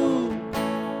 su,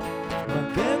 ma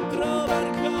dentro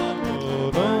barcollo.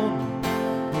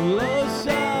 Non lo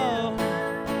so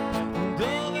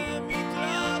dove mi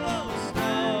trovo, sto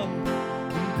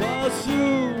un po' su,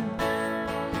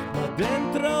 ma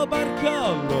dentro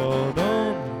barcollo.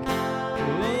 Non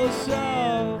lo so.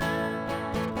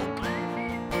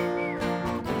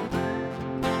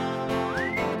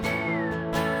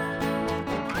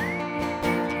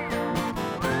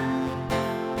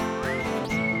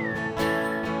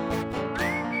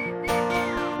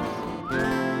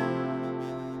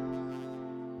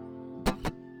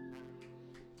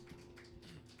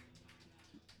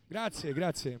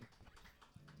 Grazie.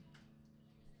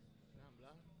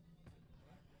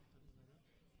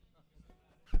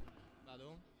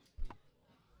 Vado?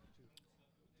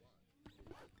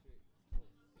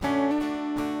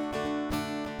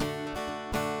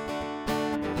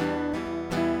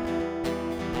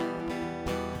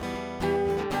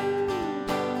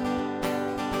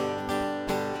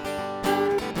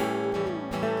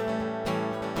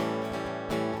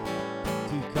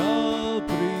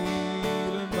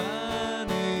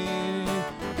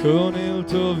 Con il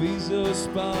tuo viso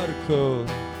sporco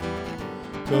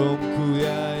con cui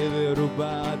hai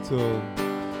derubato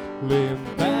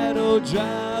l'impero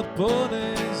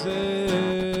giapponese.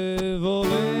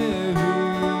 Volevi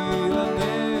la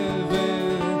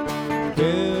neve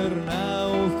per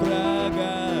naufragare,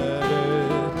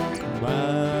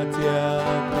 ma ti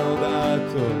hanno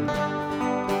dato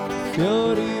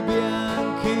fiori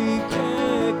bianchi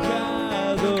che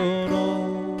cadono.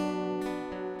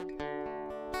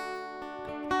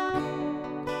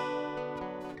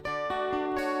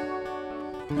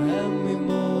 È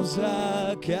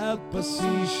mimosa che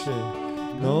appassisce,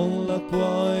 non la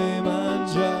puoi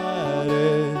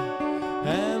mangiare.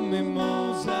 È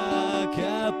mimosa che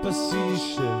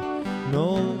appassisce,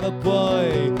 non la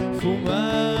puoi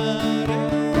fumare.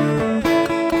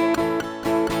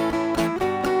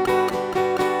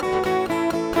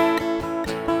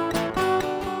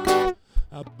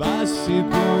 Abbassi i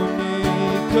pugni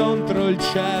contro il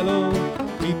cielo,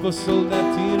 tipo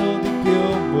soldatino di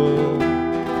piombo.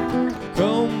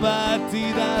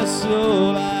 Combatti da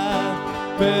sola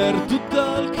per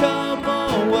tutto il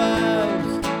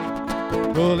Commonwealth.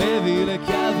 Volevi le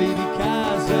chiavi di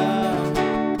casa,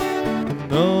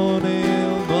 non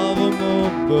il nuovo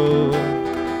mondo.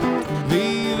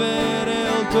 Vivere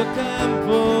il tuo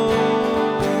tempo.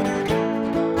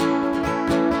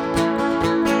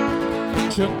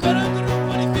 C'è ancora un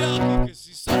gruppo di fiocchi che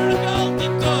si sono raccolti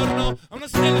intorno a una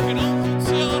stella che non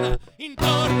funziona,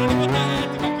 intorno di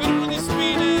potenti che corrono di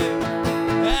spine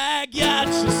e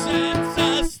ghiaccio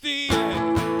senza stile.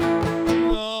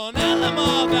 Non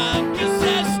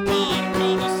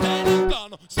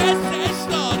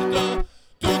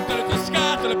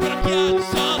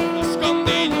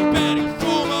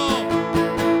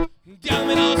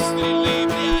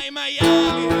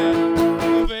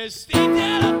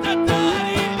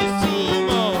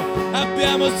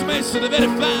abbiamo smesso di avere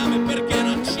fame perché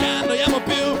non ci annoiamo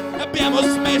più. Abbiamo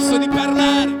smesso di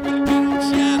parlare perché non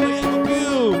ci annoiamo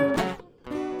più.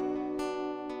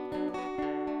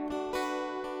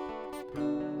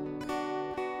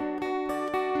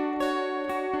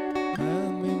 La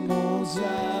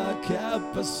mimosa che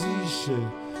appassisce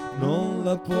non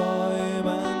la puoi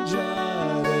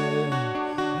mangiare.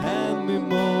 È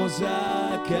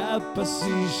mimosa che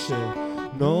appassisce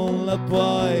non la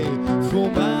puoi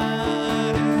fumare.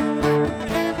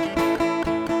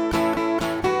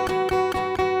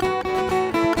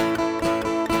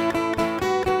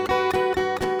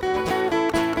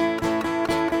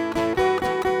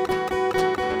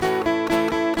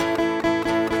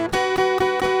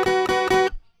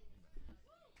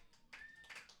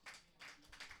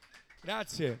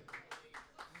 Grazie.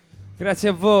 Grazie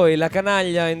a voi, la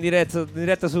canaglia in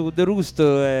diretta su The Roost,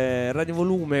 Radio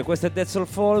Volume. Questo è Dead Soul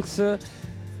Folks.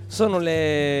 Sono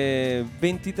le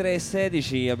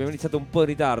 23:16. Abbiamo iniziato un po' in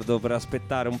ritardo per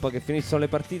aspettare un po' che finissero le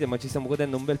partite, ma ci stiamo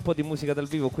godendo un bel po' di musica dal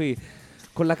vivo qui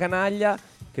con la canaglia,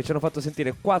 che ci hanno fatto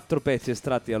sentire 4 pezzi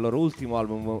estratti dal loro ultimo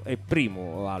album e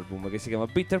primo album, che si chiama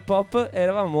Bitter Pop, e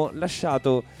avevamo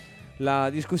lasciato la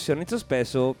discussione in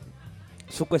sospeso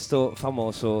su questo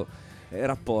famoso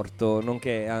rapporto,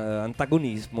 nonché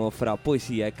antagonismo fra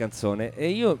poesia e canzone. E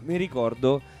io mi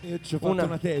ricordo, io ci ho fatto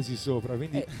una tesi sopra,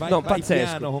 quindi vai, no, vai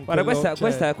pazzesco. piano con Guarda, quello,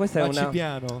 questa è una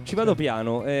piano, ci vado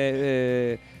piano.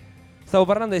 Stavo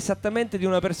parlando esattamente di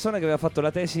una persona che aveva fatto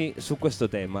la tesi su questo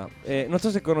tema. Non so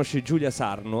se conosci Giulia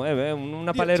Sarno, è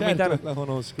una palermitana, certo, la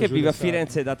conosco, che vive a Sarno.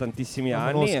 Firenze da tantissimi La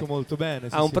anni. conosco molto bene.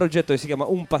 Ha un progetto che si chiama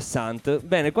Un Passant.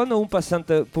 Bene, quando Un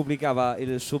Passant pubblicava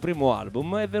il suo primo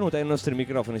album, è venuta ai nostri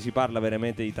microfoni, si parla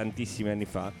veramente di tantissimi anni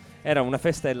fa. Era una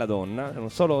festa della donna, erano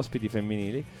solo ospiti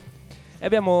femminili. E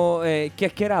abbiamo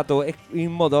chiacchierato in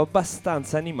modo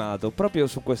abbastanza animato proprio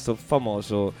su questo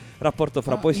famoso rapporto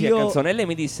fra poesia e canzone. E lei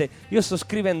mi disse: io sto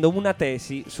scrivendo una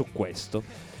tesi su questo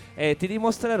e ti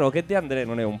dimostrerò che De André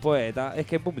non è un poeta e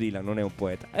che Bob Dylan non è un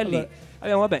poeta. E lì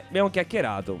abbiamo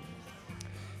chiacchierato.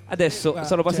 Adesso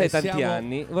sono passati tanti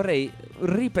anni, vorrei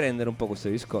riprendere un po' questo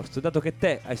discorso, dato che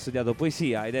te hai studiato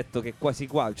poesia, hai detto che quasi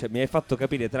qua, cioè mi hai fatto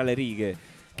capire tra le righe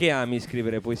che ami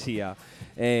scrivere poesia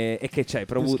e che c'hai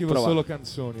scrivo solo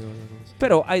canzoni.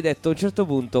 Però hai detto a un certo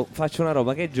punto: faccio una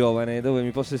roba che è giovane, dove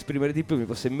mi posso esprimere di più, mi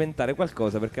posso inventare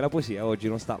qualcosa, perché la poesia oggi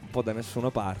non sta un po' da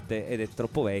nessuna parte ed è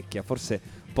troppo vecchia, forse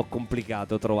un po'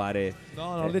 complicato trovare.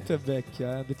 No, ho detto è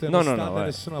vecchia, ho detto non sta da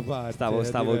nessuna parte.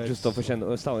 Stavo giusto facendo,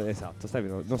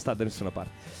 non sta da nessuna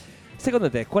parte. Secondo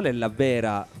te qual è la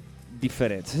vera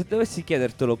differenza? Se dovessi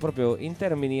chiedertelo proprio in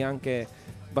termini anche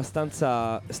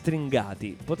abbastanza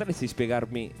stringati, potresti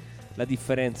spiegarmi la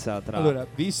differenza tra... Allora,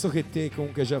 visto che te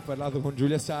comunque hai già parlato con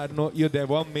Giulia Sarno, io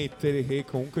devo ammettere che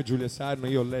comunque Giulia Sarno,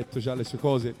 io ho letto già le sue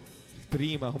cose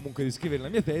prima comunque di scrivere la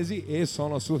mia tesi e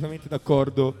sono assolutamente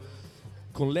d'accordo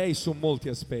con lei su molti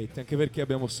aspetti, anche perché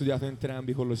abbiamo studiato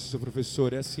entrambi con lo stesso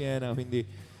professore a Siena, quindi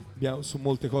su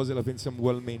molte cose la pensiamo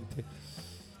ugualmente.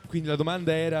 Quindi la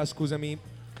domanda era,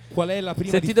 scusami, qual è la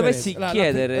prima differenza? Se ti dovessi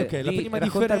chiedere di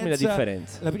raccontarmi la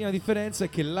differenza. La prima differenza è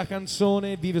che la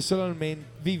canzone vive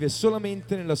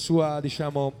solamente nella sua,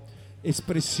 diciamo,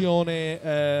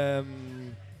 espressione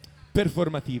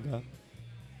performativa.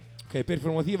 Ok,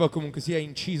 performativa o comunque sia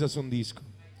incisa su un disco.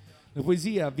 La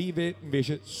poesia vive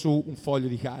invece su un foglio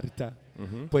di carta.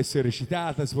 Può essere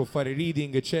recitata, si può fare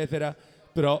reading, eccetera,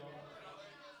 però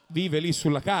vive lì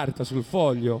sulla carta, sul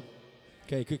foglio.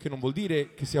 Okay, che non vuol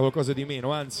dire che sia qualcosa di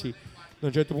meno, anzi, da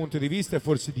un certo punto di vista è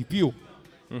forse di più,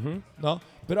 no?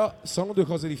 Però sono due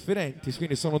cose differenti,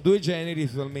 quindi sono due generi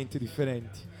totalmente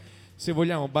differenti. Se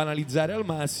vogliamo banalizzare al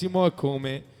massimo è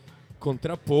come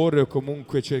contrapporre o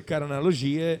comunque cercare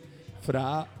analogie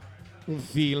fra un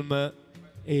film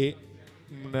e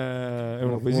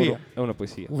una poesia. È una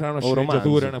poesia. Fra una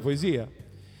sceneggiatura e una poesia.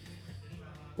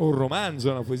 O un romanzo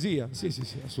e una poesia. Sì,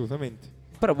 assolutamente.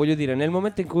 Però voglio dire, nel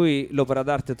momento in cui l'opera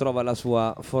d'arte trova la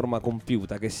sua forma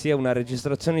compiuta, che sia una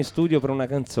registrazione in studio per una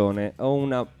canzone o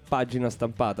una pagina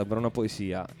stampata per una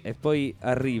poesia, e poi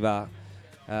arriva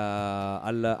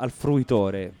al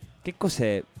fruitore, che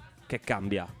cos'è che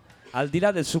cambia? Al di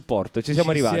là del supporto, ci siamo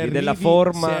arrivati, della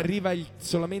forma... Se arriva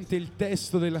solamente il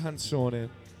testo della canzone,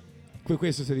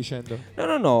 questo stai dicendo?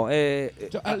 No. Cioè,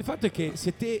 il fatto è che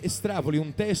se te estrapoli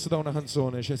un testo da una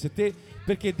canzone, cioè se te...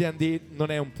 Perché De André non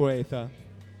è un poeta?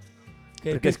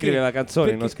 Perché scriveva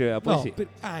canzoni, non scriveva poesie. No,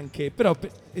 anche, però,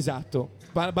 esatto,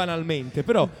 banalmente,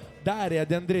 però dare a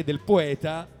De André del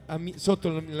poeta,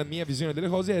 sotto la mia visione delle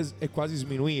cose, è quasi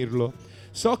sminuirlo.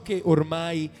 So che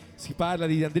ormai si parla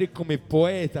di De André come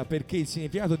poeta perché il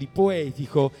significato di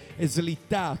poetico è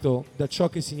slittato da ciò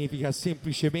che significa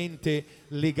semplicemente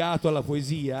legato alla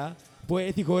poesia.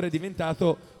 Poetico ora è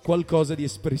diventato qualcosa di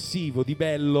espressivo, di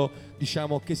bello,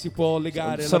 diciamo, che si può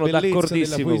legare alla bellezza della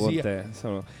d'accordissimo poesia.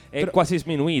 con te. È quasi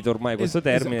sminuito ormai questo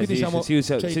termine, diciamo, si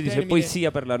cioè dice termine,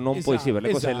 poesia per la non poesia, per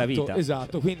le cose della vita.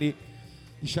 Esatto, quindi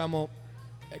diciamo,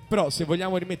 però se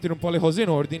vogliamo rimettere un po' le cose in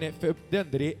ordine, De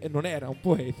André non era un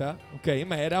poeta, ok,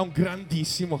 ma era un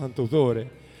grandissimo cantautore.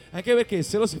 Anche perché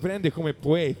se lo si prende come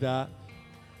poeta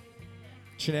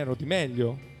ce n'erano di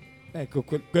meglio. Ecco,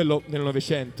 quello nel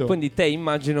Novecento. Quindi te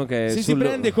immagino che se si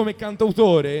prende come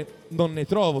cantautore non ne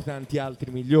trovo tanti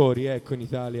altri migliori, ecco, in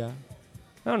Italia.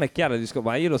 Non è chiaro il discorso,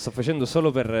 ma io lo sto facendo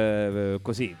solo per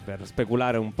così, per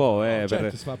speculare un po',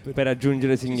 certo, per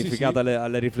aggiungere significato sì.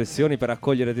 alle riflessioni, per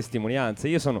accogliere testimonianze.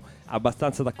 Io sono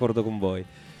abbastanza d'accordo con voi.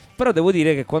 Però devo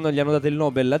dire che quando gli hanno dato il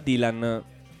Nobel a Dylan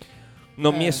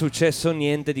non mi è successo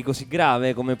niente di così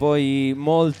grave, come poi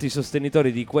molti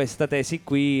sostenitori di questa tesi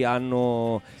qui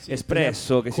hanno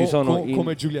espresso, che si sono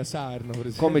come Giulia Sarno, per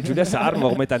esempio. come Giulia Sarno,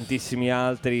 come tantissimi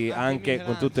altri, anche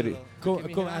con tutte le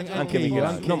anche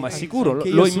Michelangelo. No, ma sicuro, anche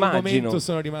lo io immagino. sul momento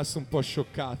sono rimasto un po'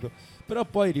 scioccato. Però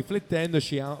poi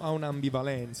riflettendoci ha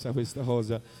un'ambivalenza questa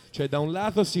cosa. Cioè da un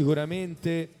lato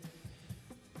sicuramente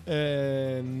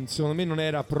secondo me non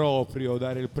era proprio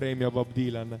dare il premio a Bob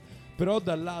Dylan, però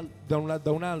da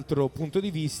un altro punto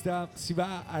di vista si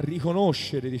va a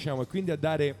riconoscere, diciamo, e quindi a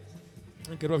dare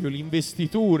anche proprio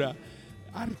l'investitura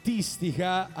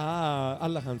artistica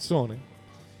alla canzone,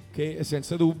 che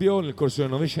senza dubbio nel corso del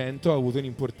Novecento ha avuto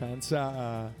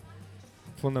un'importanza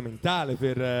fondamentale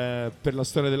per la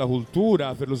storia della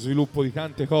cultura, per lo sviluppo di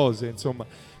tante cose, insomma.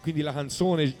 Quindi la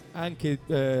canzone anche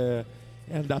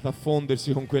è andata a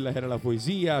fondersi con quella che era la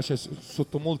poesia, cioè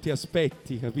sotto molti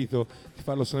aspetti, capito? Ti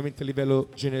parlo solamente a livello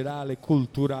generale,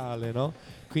 culturale, no?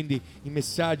 Quindi i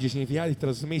messaggi, i significati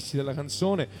trasmessi dalla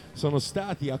canzone sono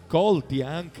stati accolti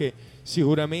anche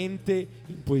sicuramente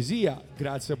in poesia,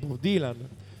 grazie a Bob Dylan.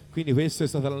 Quindi questa è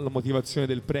stata la motivazione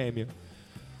del premio.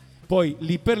 Poi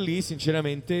lì per lì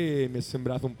sinceramente mi è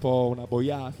sembrato un po' una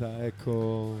boiata,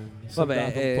 ecco.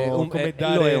 Vabbè, un po' come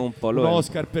dare un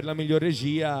Oscar per la miglior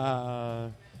regia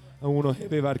a uno che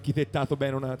aveva architettato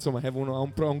bene a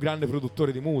un grande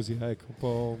produttore di musica,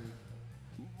 ecco,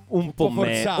 un po'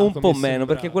 forzato, meno,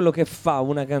 perché quello che fa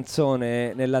una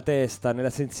canzone nella testa, nella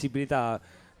sensibilità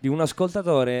di un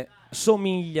ascoltatore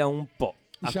somiglia un po'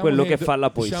 a quello che fa la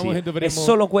poesia. Diciamo che È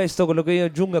solo questo quello che io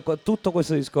aggiungo a tutto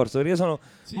questo discorso, perché io sono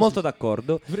molto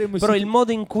d'accordo, però il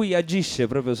modo in cui agisce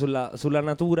proprio sulla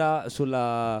natura,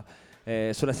 sulla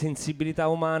sensibilità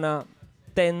umana,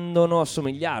 tendono a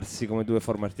somigliarsi come due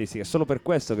forme artistiche. È solo per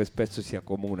questo che spesso si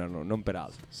accomunano, non per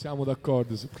altro. Siamo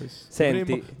d'accordo su questo.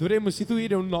 Senti, dovremmo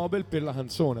istituire un Nobel per la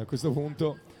canzone a questo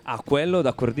punto. Quello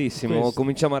d'accordissimo.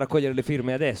 Cominciamo a raccogliere le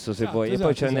firme adesso, se vuoi, e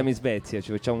poi ci andiamo in Svezia,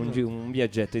 ci facciamo un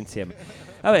viaggetto insieme.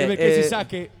 Vabbè, perché si sa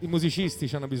che i musicisti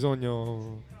hanno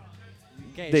bisogno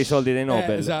dei soldi dei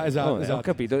Nobel. Esatto. Ho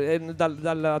capito.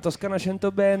 Dalla Toscana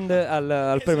 100 Band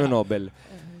al premio Nobel.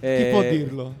 Chi può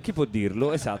dirlo? Chi può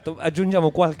dirlo, esatto. Aggiungiamo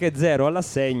qualche zero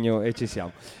all'assegno e ci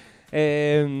siamo.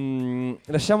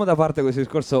 Lasciamo da parte questo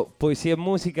discorso poesia e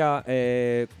musica,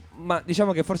 ma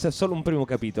diciamo che forse è solo un primo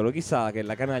capitolo. Chissà che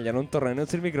la canaglia non torna ai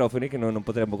nostri microfoni, che noi non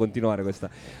potremmo continuare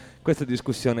questa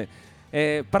discussione.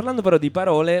 Parlando però di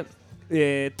parole,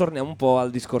 torniamo un po'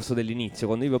 al discorso dell'inizio.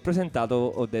 Quando io vi ho presentato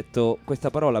ho detto questa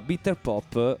parola bitter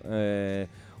pop,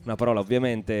 una parola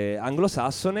ovviamente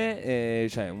anglosassone,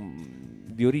 cioè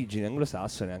di origine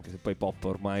anglosassone, anche se poi pop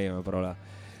ormai è una parola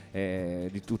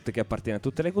che appartiene a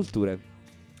tutte le culture,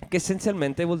 che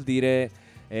essenzialmente vuol dire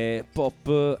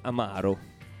pop amaro,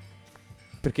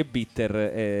 perché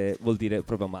bitter vuol dire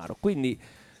proprio amaro. Quindi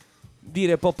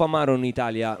dire pop amaro in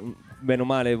Italia bene o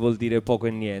male vuol dire poco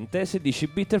e niente. Se dici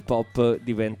bitter pop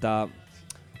diventa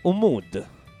un mood.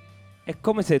 È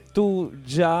come se tu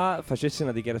già facessi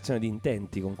una dichiarazione di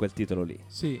intenti con quel titolo lì.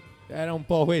 Sì, era un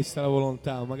po' questa la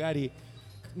volontà. Magari,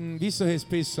 visto che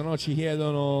spesso ci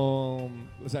chiedono,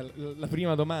 sai, la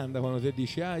prima domanda quando ti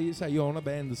dici io ho una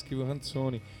band, scrivo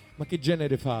canzoni, ma che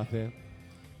genere fate?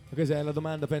 Questa è la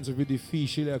domanda penso più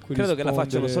difficile a cui Credo rispondere. che la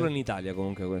facciano solo in Italia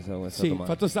comunque questa domanda.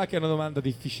 Fatto sta che è una domanda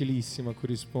difficilissima a cui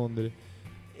rispondere.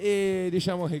 E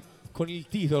diciamo che con il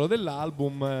titolo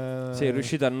dell'album sei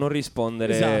riuscito a non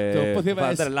rispondere. Esatto, poteva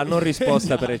essere la non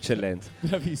risposta per eccellenza.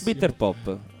 Bravissimo. Bitter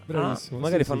pop. Bravissimo.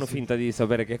 Magari fanno finta di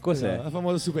sapere che cos'è. La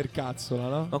famosa supercazzola,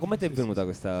 no? Ma come ti è venuta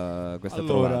questa allora,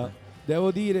 trovata?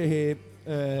 devo dire che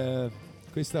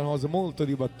questa è una cosa molto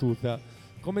dibattuta,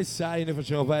 come sai, noi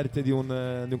facciamo parte di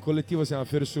un collettivo che si chiama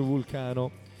Fiore sul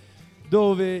Vulcano,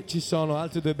 dove ci sono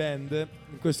altre 2 band.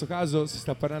 In questo caso si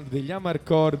sta parlando degli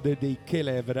Amarcord e dei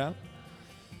Celebra,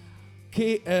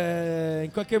 che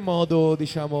in qualche modo,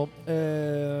 diciamo,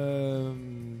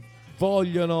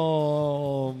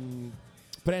 vogliono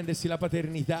prendersi la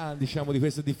paternità, diciamo, di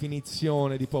questa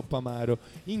definizione di pop amaro,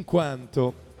 in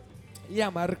quanto gli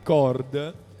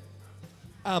Amarcord,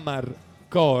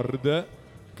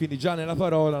 quindi già nella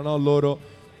parola, no, loro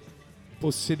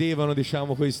possedevano,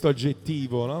 diciamo, questo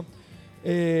aggettivo, no?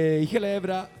 E i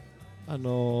Celebra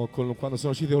hanno, quando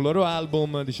sono usciti con il loro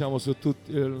album, diciamo, su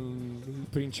tutti, la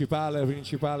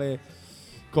principale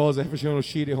cosa che facevano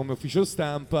uscire come ufficio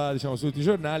stampa, diciamo, su tutti i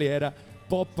giornali era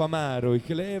pop amaro, i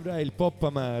Celebra e il pop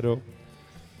amaro.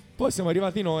 Poi siamo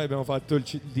arrivati noi e abbiamo fatto il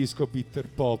disco Bitter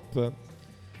Pop.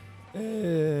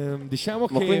 Diciamo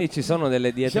Ma che quindi ci sono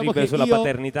delle diatribe, diciamo sulla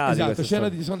paternità, esatto,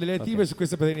 di ci sono delle diatribe su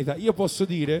questa paternità. Io posso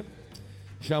dire,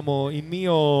 diciamo, in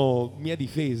mia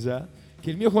difesa, che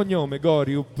il mio cognome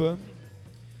Goriup,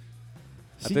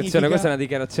 attenzione, questa è una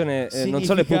dichiarazione non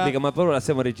solo è pubblica, ma proprio la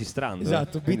stiamo registrando.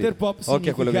 Esatto, quindi, Bitter Pop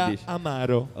occhio a quello che significa dici.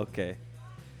 amaro. Ok.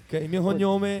 Il mio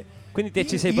cognome, quindi te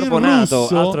ci sei in proprio nato,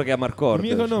 russo, altro che Amarcord.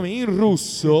 il mio cognome in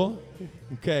russo,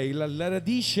 ok, la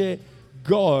radice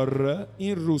Gor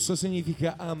in russo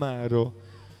significa amaro.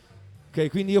 Ok,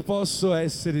 quindi io posso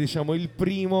essere, diciamo, il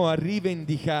primo a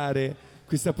rivendicare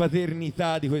questa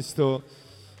paternità di questo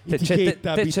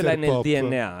etichetta te ce l'hai nel Bitter Pop.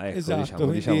 DNA, ecco, esatto,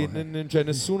 diciamo. quindi cioè,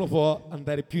 nessuno può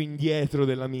andare più indietro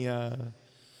della mia.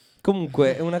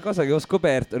 Comunque è una cosa che ho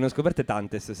scoperto, ne ho scoperte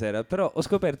tante stasera, però ho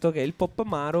scoperto che il pop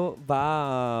amaro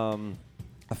va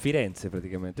a Firenze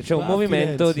praticamente. C'è un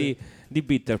movimento di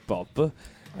bitter pop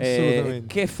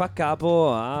che fa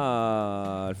capo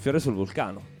al Fiore sul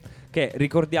Vulcano. Che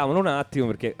ricordiamolo un attimo,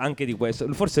 perché anche di questo,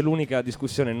 forse l'unica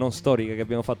discussione non storica che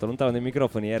abbiamo fatto lontano dai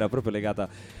microfoni era proprio legata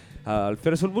al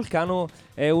Fiore sul Vulcano.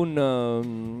 È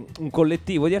un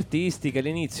collettivo di artisti che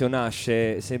all'inizio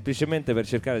nasce semplicemente per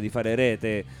cercare di fare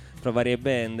rete fra varie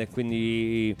band e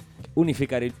quindi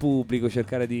unificare il pubblico,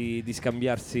 cercare di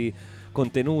scambiarsi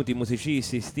contenuti,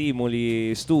 musicisti,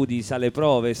 stimoli, studi, sale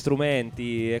prove,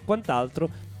 strumenti e quant'altro.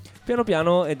 Piano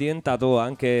piano è diventato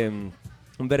anche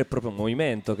un vero e proprio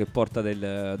movimento che porta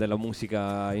della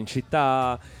musica in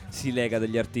città, si lega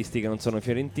degli artisti che non sono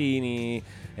fiorentini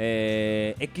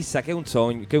e chissà che un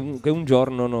sogno, che un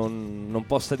giorno non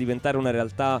possa diventare una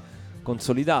realtà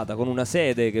consolidata, con una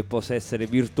sede che possa essere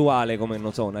virtuale come,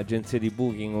 non so, un'agenzia di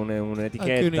booking,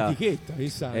 un'etichetta, anche un'etichetta,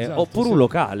 esatto, oppure un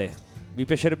locale. Vi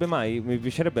piacerebbe mai? Mi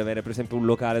piacerebbe avere per esempio un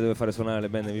locale dove fare suonare le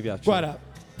band, mi piace. Guarda,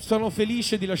 sono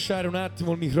felice di lasciare un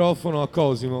attimo il microfono a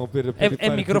Cosimo per è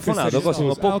microfonato,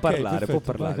 Cosimo può okay, parlare, perfetto,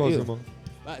 può parlare. Cosimo.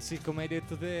 Sì, come hai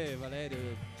detto te, Valerio.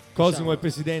 Cosimo è il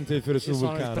presidente del Fiore sul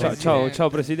Vulcano. Ciao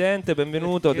presidente,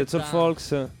 benvenuto a Dead Soul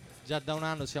Folks. Già da un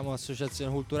anno siamo associazione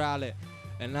culturale,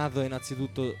 è nato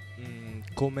innanzitutto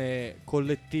come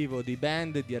collettivo di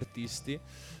band e di artisti,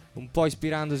 un po'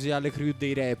 ispirandosi alle crew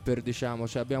dei rapper, diciamo,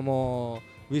 cioè abbiamo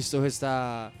visto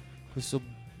questo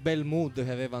bel mood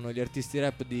che avevano gli artisti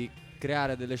rap di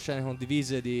creare delle scene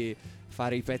condivise, di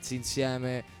fare i pezzi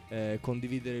insieme,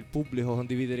 condividere il pubblico,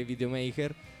 condividere i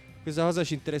videomaker. Questa cosa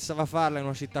ci interessava farla in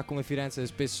una città come Firenze che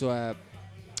spesso è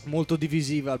molto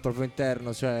divisiva al proprio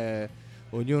interno, cioè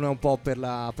ognuno è un po' per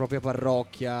la propria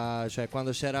parrocchia, cioè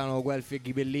quando c'erano Guelfi e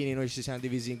Ghibellini noi ci siamo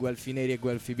divisi in Guelfi neri e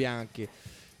Guelfi bianchi,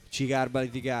 ci garba a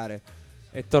litigare.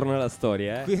 E torna la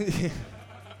storia,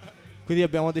 Quindi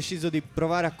abbiamo deciso di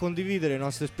provare a condividere le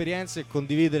nostre esperienze,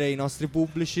 condividere i nostri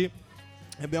pubblici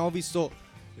e abbiamo visto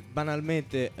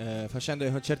banalmente facendo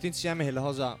dei concerti insieme che la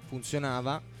cosa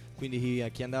funzionava, quindi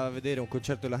chi andava a vedere un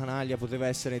concerto della Canaglia poteva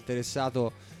essere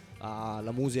interessato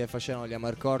alla musica che facevano gli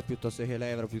Amarcord piuttosto che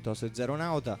l'Evra, piuttosto che Zero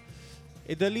Nauta,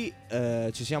 e da lì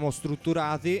ci siamo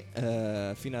strutturati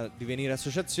fino a divenire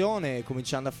associazione,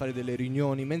 cominciando a fare delle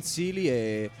riunioni mensili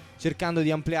e cercando di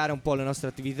ampliare un po' le nostre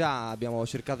attività. Abbiamo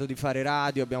cercato di fare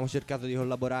radio, abbiamo cercato di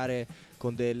collaborare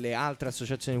con delle altre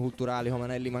associazioni culturali come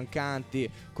Anelli Mancanti,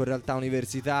 con realtà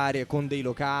universitarie, con dei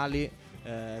locali,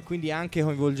 quindi anche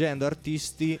coinvolgendo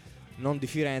artisti non di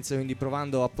Firenze, quindi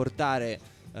provando a portare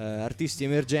artisti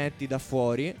emergenti da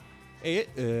fuori. E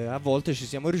a volte ci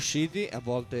siamo riusciti, a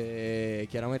volte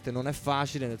chiaramente non è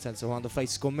facile, nel senso quando fai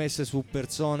scommesse su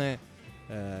persone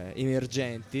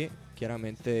emergenti,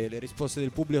 chiaramente le risposte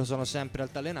del pubblico sono sempre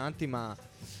altalenanti, ma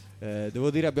devo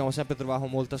dire abbiamo sempre trovato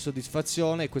molta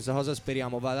soddisfazione e questa cosa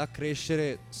speriamo vada a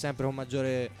crescere sempre con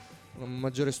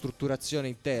maggiore strutturazione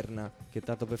interna, che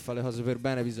tanto per fare le cose per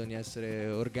bene bisogna essere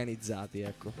organizzati,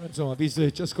 ecco. Insomma, visto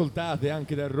che ci ascoltate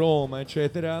anche da Roma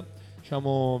eccetera,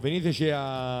 diciamo, veniteci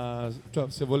cioè,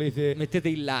 se volete, Mettete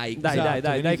il like. Dai, dai,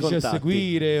 dai veniteci a contatti.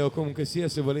 seguire, o comunque sia,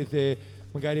 se volete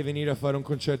magari venire a fare un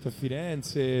concerto a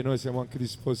Firenze, noi siamo anche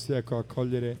disposti, ecco, a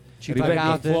cogliere Ci Ripeti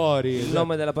pagate. fuori. Il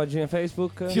nome della pagina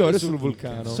Facebook? Fiore sul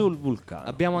vulcano. Sul vulcano.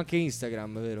 Abbiamo anche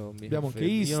Instagram, vero? Mi Abbiamo anche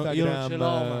confermi? Instagram. Io non ce l'ho,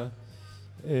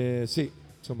 ma sì,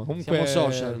 insomma, comunque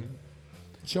siamo social.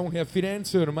 Diciamo che a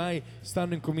Firenze ormai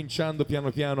stanno incominciando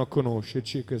piano piano a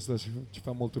conoscerci e questo ci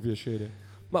fa molto piacere.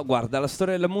 Ma guarda, la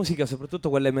storia della musica, soprattutto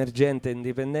quella emergente e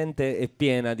indipendente, è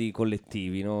piena di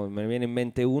collettivi, no? Me ne viene in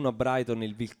mente uno a Brighton,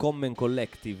 il Willkommen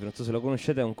Collective, non so se lo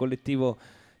conoscete, è un collettivo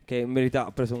che in verità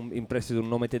ha preso in prestito un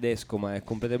nome tedesco, ma è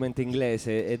completamente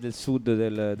inglese, è del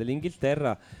sud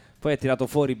dell'Inghilterra. Poi ha tirato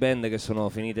fuori band che sono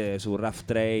finite su Rough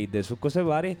Trade, su cose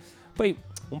varie. Poi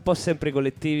un po' sempre i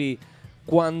collettivi,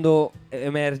 quando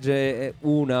emerge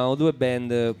una o due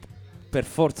band, per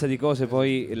forza di cose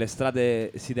poi le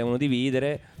strade si devono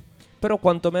dividere, però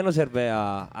quantomeno serve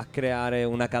a creare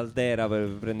una caldera,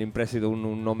 per prendere in prestito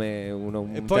un nome,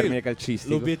 un poi termine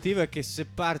calcistico. l'obiettivo è che se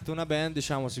parte una band,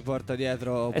 diciamo, si porta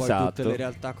dietro poi Esatto. tutte le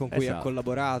realtà con cui ha Esatto.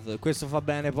 collaborato, e questo fa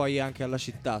bene poi anche alla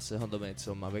città, secondo me,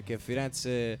 insomma, perché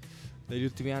Firenze negli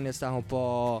ultimi anni è stata un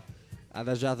po'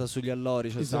 adagiata sugli allori,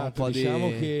 c'è stato un Esatto, po' diciamo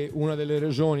di che una delle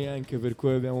ragioni anche per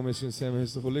cui abbiamo messo insieme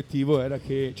questo collettivo era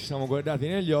che ci siamo guardati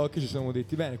negli occhi e ci siamo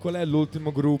detti: bene, qual è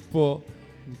l'ultimo gruppo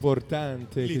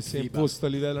importante che si è Litfiba. imposto a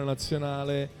livello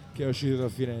nazionale che è uscito da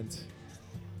Firenze?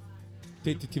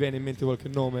 Ti viene in mente qualche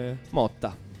nome?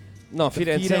 Motta. No,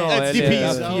 Firenze no, È di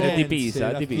Pisa. è di Pisa,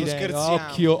 è da di Pisa. Firenze.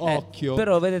 Scherziamo. Occhio.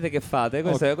 Però vedete che fate,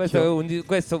 Occhio.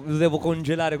 questo devo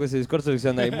congelare questo discorso, che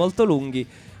siamo andati molto lunghi.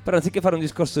 Però anziché fare un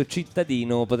discorso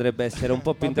cittadino, potrebbe essere un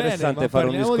po' più Va bene, interessante ma fare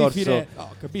un parliamo di discorso. Firenze. No,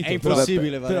 capito, È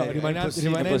impossibile, però Valerio, è rimanendo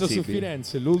impossibile. su Impossibile.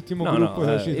 Firenze, l'ultimo No, gruppo no,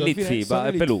 che è uscito da Litfiba, Firenze sono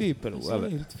è i Pelù, Litfiba, Pelù, sono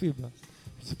vabbè. i Litfiba.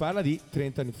 Si parla di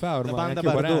 30 anni fa ormai, la banda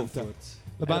anche Bardot, 40. forse.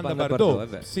 La la banda banda Bardot, Bardot, è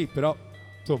vero. sì, però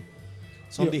insomma,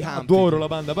 Sono io di campi. adoro la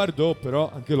banda Bardot,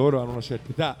 però anche loro hanno una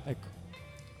certa età, ecco.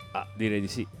 Ah, direi di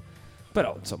sì.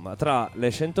 Però, insomma, tra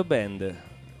le 100 band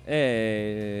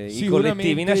e i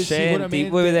collettivi nascenti, sicuramente,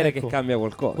 vuoi vedere ecco, che cambia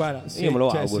qualcosa? Guarda, Io me lo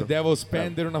se auguro. devo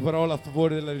spendere una parola a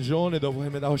favore della regione dopo che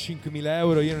mi davo 5.000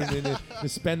 euro, io ne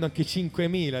spendo anche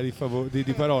 5.000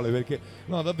 di parole, perché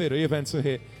no, davvero, io penso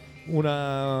che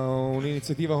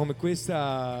un'iniziativa come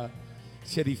questa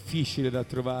sia difficile da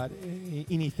trovare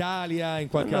in Italia, in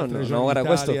qualche altra regione guarda,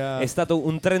 questo d'Italia. è stato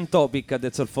un trend topic a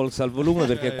Detzel Folks al volume,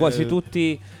 perché quasi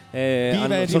tutti Viva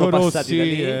sono Enrico passati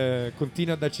Rossi, da lì.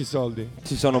 continua a darci soldi.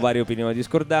 Ci sono varie opinioni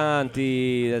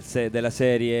discordanti della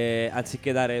serie,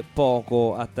 anziché dare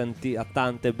poco a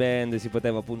tante band si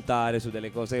poteva puntare su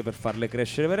delle cose per farle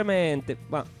crescere veramente,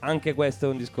 ma anche questo è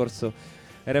un discorso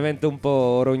veramente un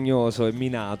po' rognoso e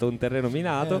minato, un terreno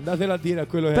minato. Andatelo a dire a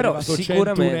quello che Però è arrivato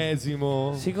sicuramente,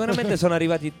 100esimo. sicuramente sono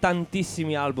arrivati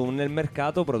tantissimi album nel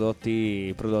mercato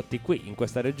prodotti qui, in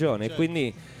questa regione, e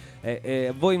quindi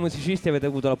voi musicisti avete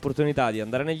avuto l'opportunità di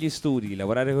andare negli studi,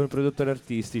 lavorare con i produttori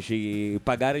artistici,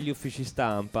 pagare gli uffici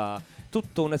stampa,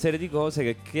 tutta una serie di cose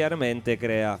che chiaramente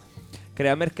crea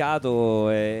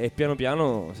mercato, e piano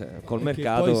piano col Perché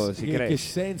mercato poi si che cresce.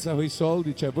 senza quei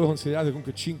soldi, cioè voi considerate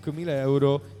comunque 5.000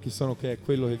 euro, che è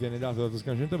quello che viene dato da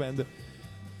Toscana 100 Band,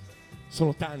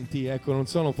 sono tanti, ecco, non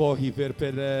sono pochi per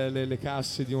le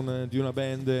casse di una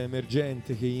band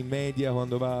emergente che in media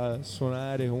quando va a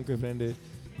suonare comunque prende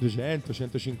 200,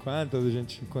 150,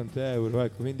 250 euro,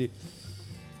 ecco, quindi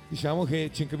diciamo che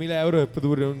 5.000 euro per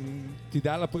produrre ti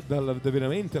dà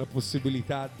veramente la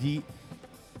possibilità di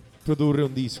produrre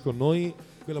un disco. Noi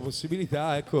quella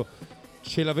possibilità, ecco,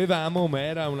 ce l'avevamo, ma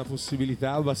era una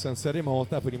possibilità abbastanza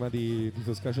remota prima di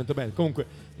Toscana 100 Band. Comunque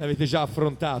l'avete già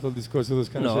affrontato il discorso di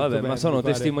Toscana No, 100 vabbè, Band, ma sono mi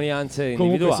pare. testimonianze Comunque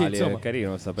individuali, sì, insomma, è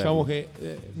carino saperlo. diciamo che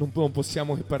non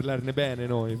possiamo che parlarne bene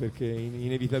noi, perché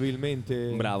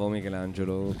inevitabilmente Bravo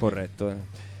Michelangelo, corretto. No,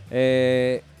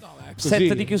 è così.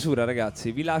 Set di chiusura,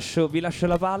 ragazzi, vi lascio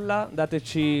la palla,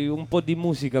 dateci un po' di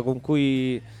musica con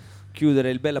cui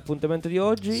chiudere il bel appuntamento di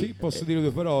oggi. Sì, posso dire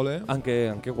due parole?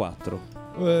 Anche 4.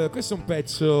 Questo è un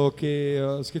pezzo che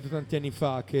ho scritto tanti anni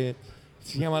fa, che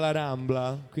si chiama La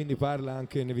Rambla, quindi parla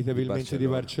anche inevitabilmente di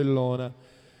Barcellona,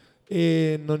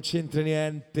 e non c'entra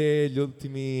niente le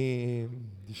ultime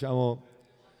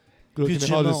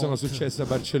cose sono successe a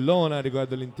Barcellona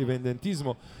riguardo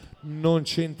all'indipendentismo, non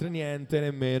c'entra niente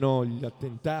nemmeno gli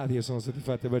attentati che sono stati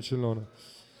fatti a Barcellona.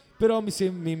 Però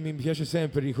mi piace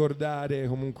sempre ricordare,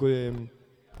 comunque,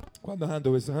 quando canto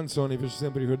questa canzone, mi piace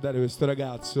sempre ricordare questo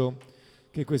ragazzo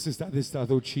che quest'estate è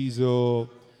stato ucciso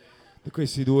da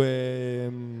questi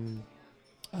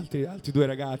altri due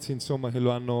ragazzi, insomma, che lo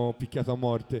hanno picchiato a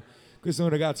morte. Questo è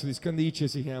un ragazzo di Scandicci,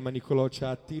 si chiama Niccolò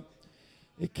Ciatti,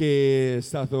 e che è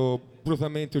stato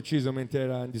brutalmente ucciso mentre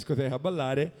era in discoteca a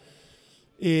ballare.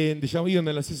 E diciamo, io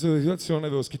nella stessa situazione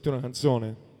avevo scritto una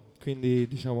canzone, quindi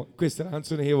diciamo, questa è la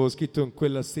canzone che avevo scritto in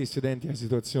quella stessa identica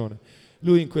situazione.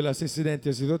 Lui in quella stessa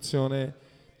identica situazione,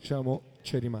 diciamo,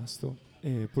 c'è rimasto,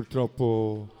 e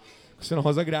purtroppo questa è una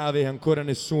cosa grave e ancora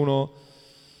nessuno,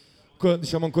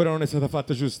 diciamo, ancora non è stata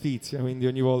fatta giustizia, quindi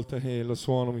ogni volta che lo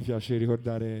suono mi piace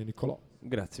ricordare Niccolò.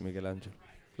 Grazie Michelangelo.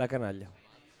 La canaglia.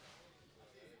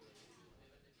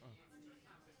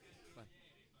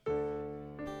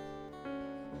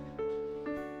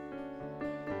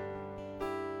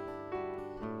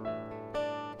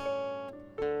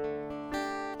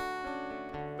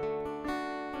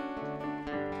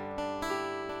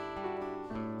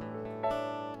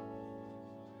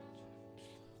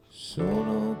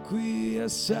 Sono qui a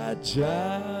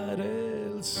assaggiare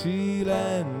il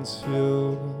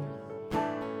silenzio,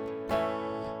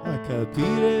 a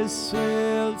capire se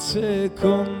il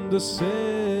secondo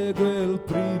segue il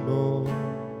primo.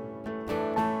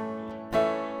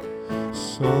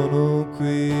 Sono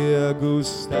qui a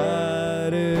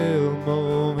gustare il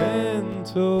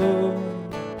momento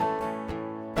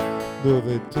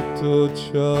dove tutto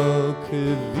ciò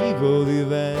che vivo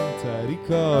diventa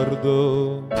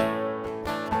ricordo.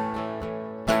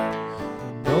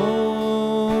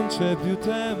 Non c'è più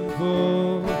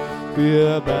tempo qui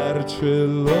a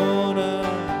Barcellona,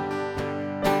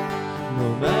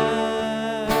 non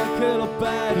è che l'ho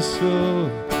perso,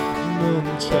 non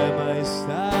c'è mai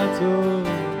stato.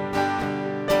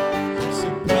 Se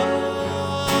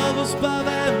provo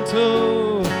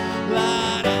spavento,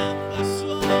 la randa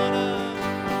suona,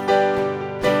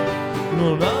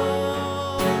 non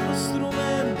ho uno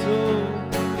strumento,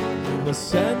 ma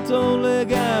sento un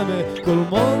legame col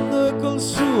mondo e col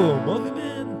suo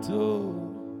movimento.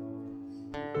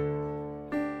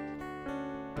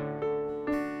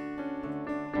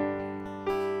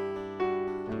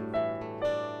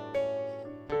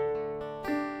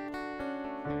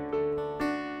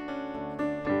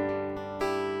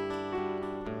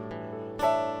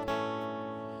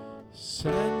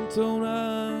 Sento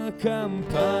una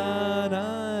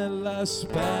campana e la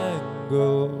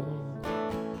spengo,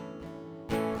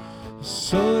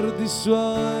 sordi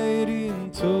suoi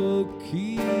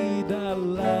rintocchi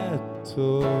dal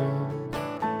letto,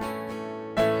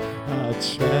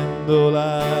 accendo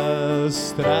la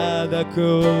strada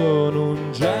con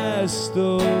un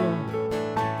gesto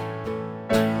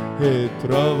e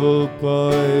trovo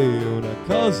poi una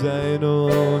cosa in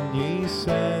ogni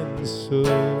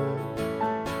senso.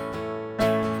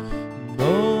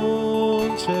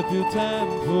 Non c'è più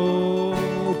tempo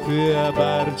qui a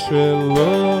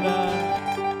Barcellona,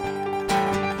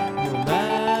 non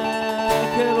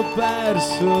è che l'ho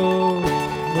perso,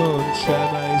 non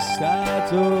c'è mai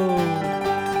stato.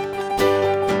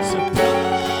 Se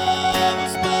provo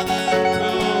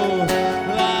spavento,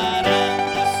 la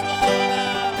randa suona,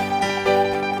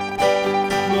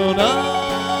 non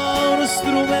ho uno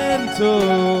strumento,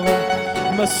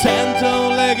 ma sento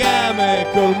un legame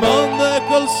col mondo e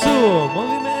col suo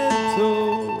movimento.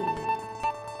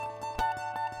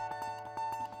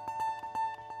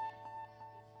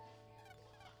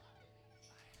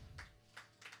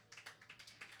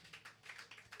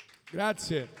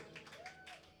 Grazie.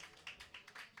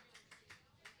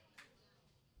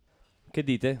 Che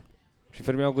dite? Ci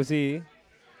fermiamo così?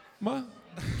 Ma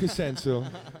che senso?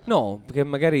 No, perché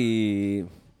magari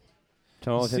ce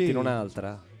ne Sì. sentire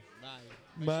un'altra.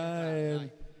 Ma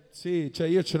sì, cioè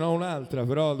io ce n'ho un'altra,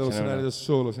 però devo Ce n'è suonare una. da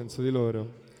solo, senza di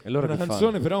loro. E loro Una che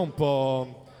canzone fanno? però un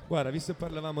po'... Guarda, visto che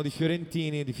parlavamo di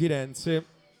fiorentini, di Firenze, i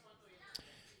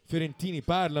fiorentini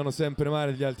parlano sempre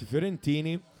male degli altri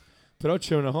fiorentini, però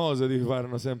c'è una cosa di cui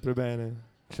parlano sempre bene,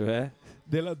 Cioè?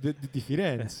 di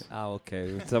Firenze. Ah, ok,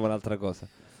 pensavo un'altra cosa.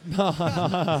 No,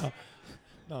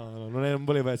 no, non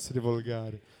voleva essere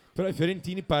volgare. Però i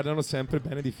fiorentini parlano sempre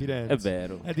bene di Firenze. È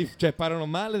vero. Cioè parlano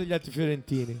male degli altri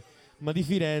fiorentini, ma di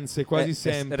Firenze quasi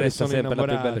sempre resta sono sempre la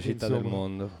più innamorati, bella città del insomma.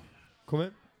 mondo.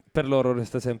 Come? Per loro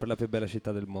resta sempre la più bella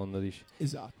città del mondo, dici?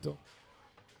 Esatto.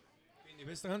 Quindi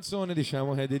questa canzone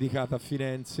diciamo che è dedicata a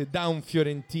Firenze da un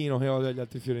fiorentino che odia gli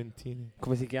altri fiorentini.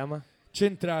 Come si chiama?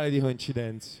 Centrale di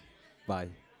coincidenze. Vai.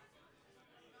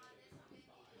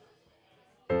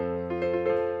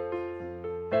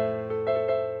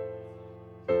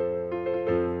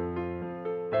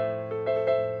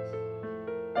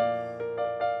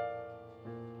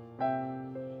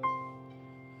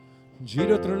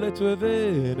 giro tra le tue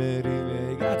vene,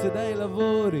 rilegate dai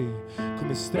lavori,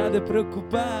 come strade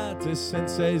preoccupate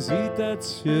senza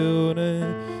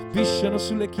esitazione. Pisciano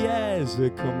sulle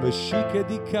chiese con vesciche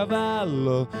di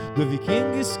cavallo, due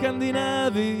vichinghi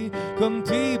scandinavi con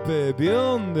tipe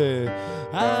bionde,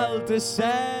 alte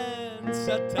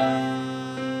senza tacco.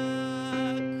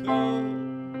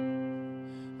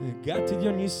 E gatti di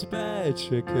ogni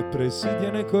specie che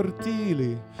presidiano i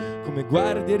cortili, come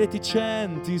guardie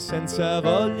reticenti senza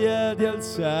voglia di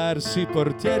alzarsi. I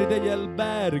portieri degli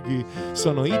alberghi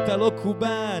sono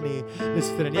italo-cubani, le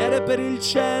straniere per il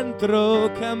centro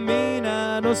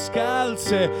camminano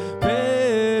scalze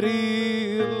per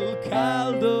il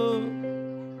caldo.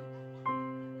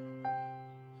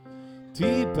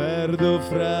 Ti perdo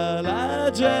fra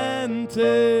la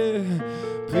gente,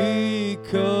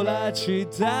 piccola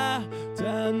città,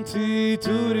 tanti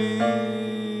turisti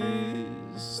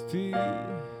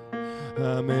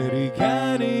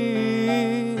americani.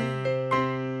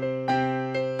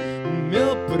 Mi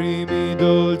opprimi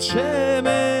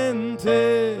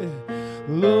dolcemente,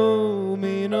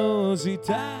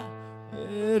 luminosità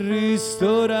e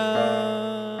ristoranti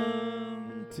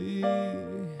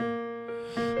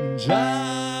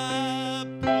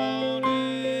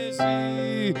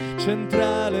giapponesi,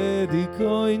 centrale di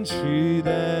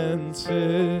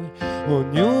coincidenze,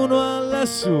 ognuno ha la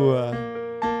sua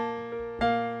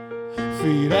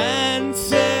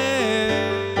Firenze.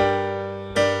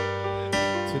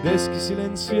 Tedeschi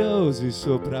silenziosi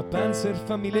sopra panzer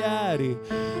familiari,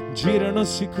 girano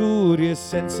sicuri e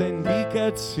senza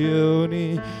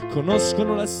indicazioni,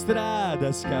 conoscono la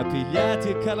strada, scapigliati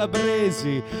e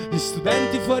calabresi. Gli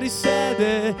studenti fuori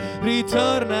sede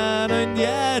ritornano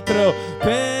indietro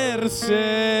per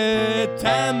settembre.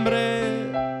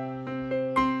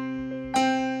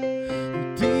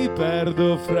 Ti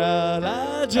perdo fra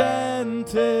la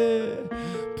gente,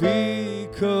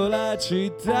 piccola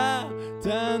città,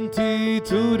 tanti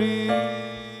turisti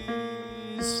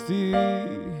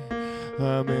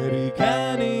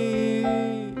americani.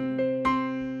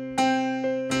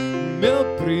 Mi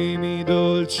opprimi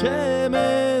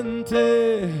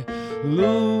dolcemente,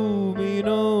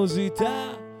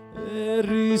 luminosità e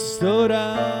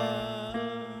ristoranti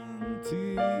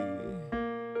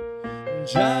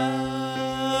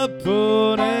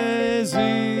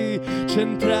giapponesi,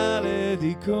 centrale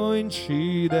di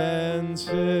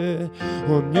coincidenze,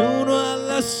 ognuno ha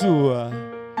la sua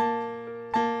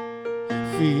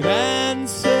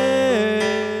Firenze.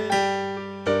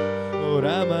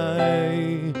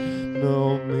 Oramai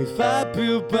non mi fa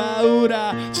più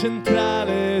paura,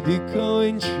 centrale di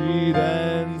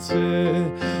coincidenze,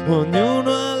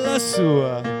 ognuno ha la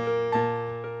sua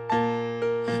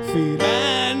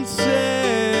Firenze.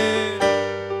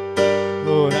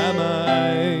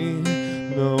 Oramai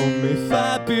non mi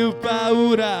fa più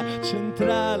paura,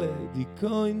 centrale di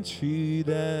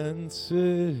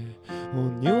coincidenze,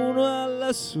 ognuno ha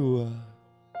la sua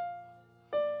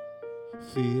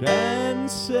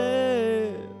Firenze.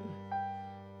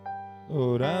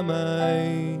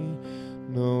 Oramai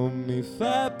non mi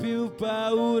fa più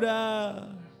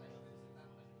paura.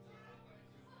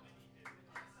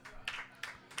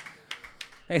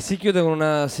 E si chiude con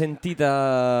una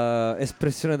sentita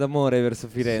espressione d'amore verso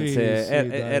Firenze. Sì,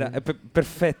 Era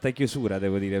perfetta chiusura,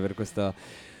 devo dire, per questa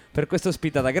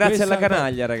ospitata. Grazie Questa alla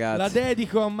canaglia, ragazzi. La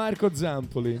dedico a Marco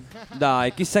Zampoli.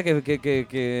 Dai, chissà che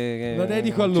La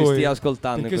dedico a ci lui, stia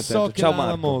ascoltando in perché questo so momento. che Ciao la ama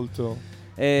Marco. molto.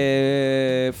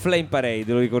 Flame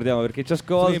Parade, lo ricordiamo perché ci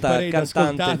ascolta. Flame Parade,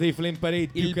 Cantante, ascoltate i Flame Parade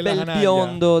più il che la bel canaglia.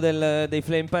 biondo dei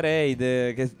Flame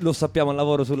Parade, che lo sappiamo al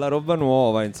lavoro sulla roba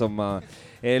nuova, insomma.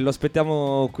 E lo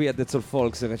aspettiamo qui a Dead Soul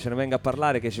Folks, che ce ne venga a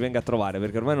parlare, che ci venga a trovare,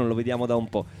 perché ormai non lo vediamo da un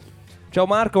po'. Ciao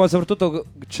Marco, ma soprattutto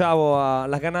ciao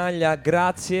alla canaglia,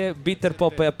 grazie. Bitter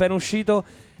Pop è appena uscito,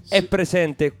 è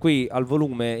presente qui al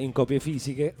volume in copie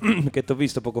fisiche che ti ho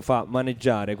visto poco fa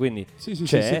maneggiare, quindi Sì,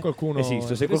 c'è, se qualcuno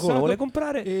esiste, è se qualcuno interessato. vuole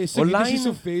comprare E seguiteci online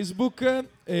su Facebook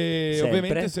e Sempre.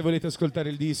 ovviamente se volete ascoltare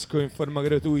il disco in forma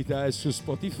gratuita è su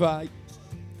Spotify.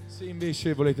 Se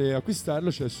invece volete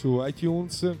acquistarlo c'è su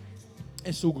iTunes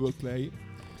e su Google Play.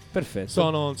 Perfetto.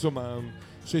 Sono insomma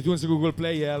su iTunes e Google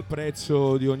Play è al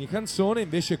prezzo di ogni canzone,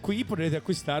 invece qui potrete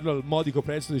acquistarlo al modico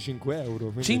prezzo di 5 euro.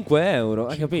 Quindi 5 euro,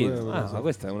 hai 5 capito? euro, Ma sì.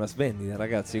 questa è una svendita,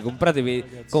 ragazzi.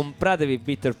 Compratevi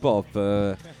Bitter Pop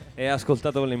e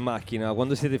ascoltatelo in macchina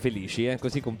quando siete felici,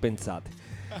 così compensate.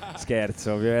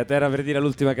 Scherzo, ovviamente era per dire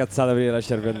l'ultima cazzata prima di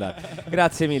lasciarvi andare.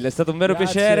 Grazie mille, è stato un vero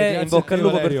Grazie, piacere. grazie In bocca a al te,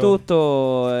 lupo per Valerio.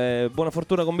 tutto. Buona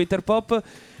fortuna con Bitter Pop.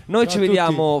 Noi Ciao ci a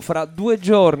vediamo fra 2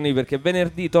 giorni, perché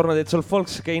venerdì torna Dead Soul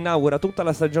Folks, che inaugura tutta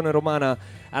la stagione romana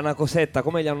a una cosetta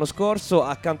come l'anno scorso.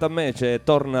 Accanto a me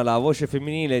torna la voce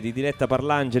femminile di Diletta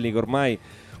Parlangeli, che ormai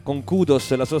con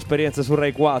Kudos e la sua esperienza su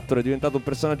Rai 4 è diventato un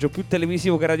personaggio più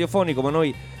televisivo che radiofonico, ma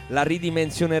noi la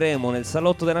ridimensioneremo nel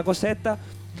salotto della cosetta.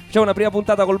 C'è una prima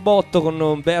puntata col botto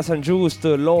con Bea San Giust,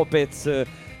 Lopez,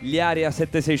 gli Aria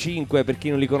 765, per chi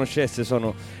non li conoscesse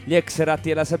sono gli ex Ratti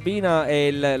e la Sabina,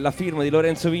 e la firma di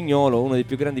Lorenzo Vignolo, uno dei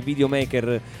più grandi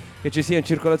videomaker che ci sia in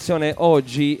circolazione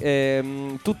oggi.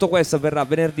 Tutto questo avverrà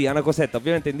venerdì a una cosetta,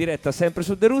 ovviamente in diretta sempre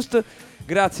su The Roost.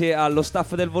 Grazie allo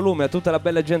staff del volume, a tutta la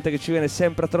bella gente che ci viene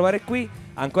sempre a trovare qui.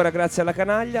 Ancora grazie alla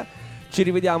Canaglia. Ci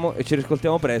rivediamo e ci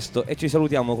riscoltiamo presto, e ci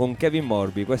salutiamo con Kevin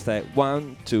Morby. Questa è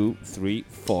 1, 2, 3,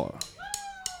 4.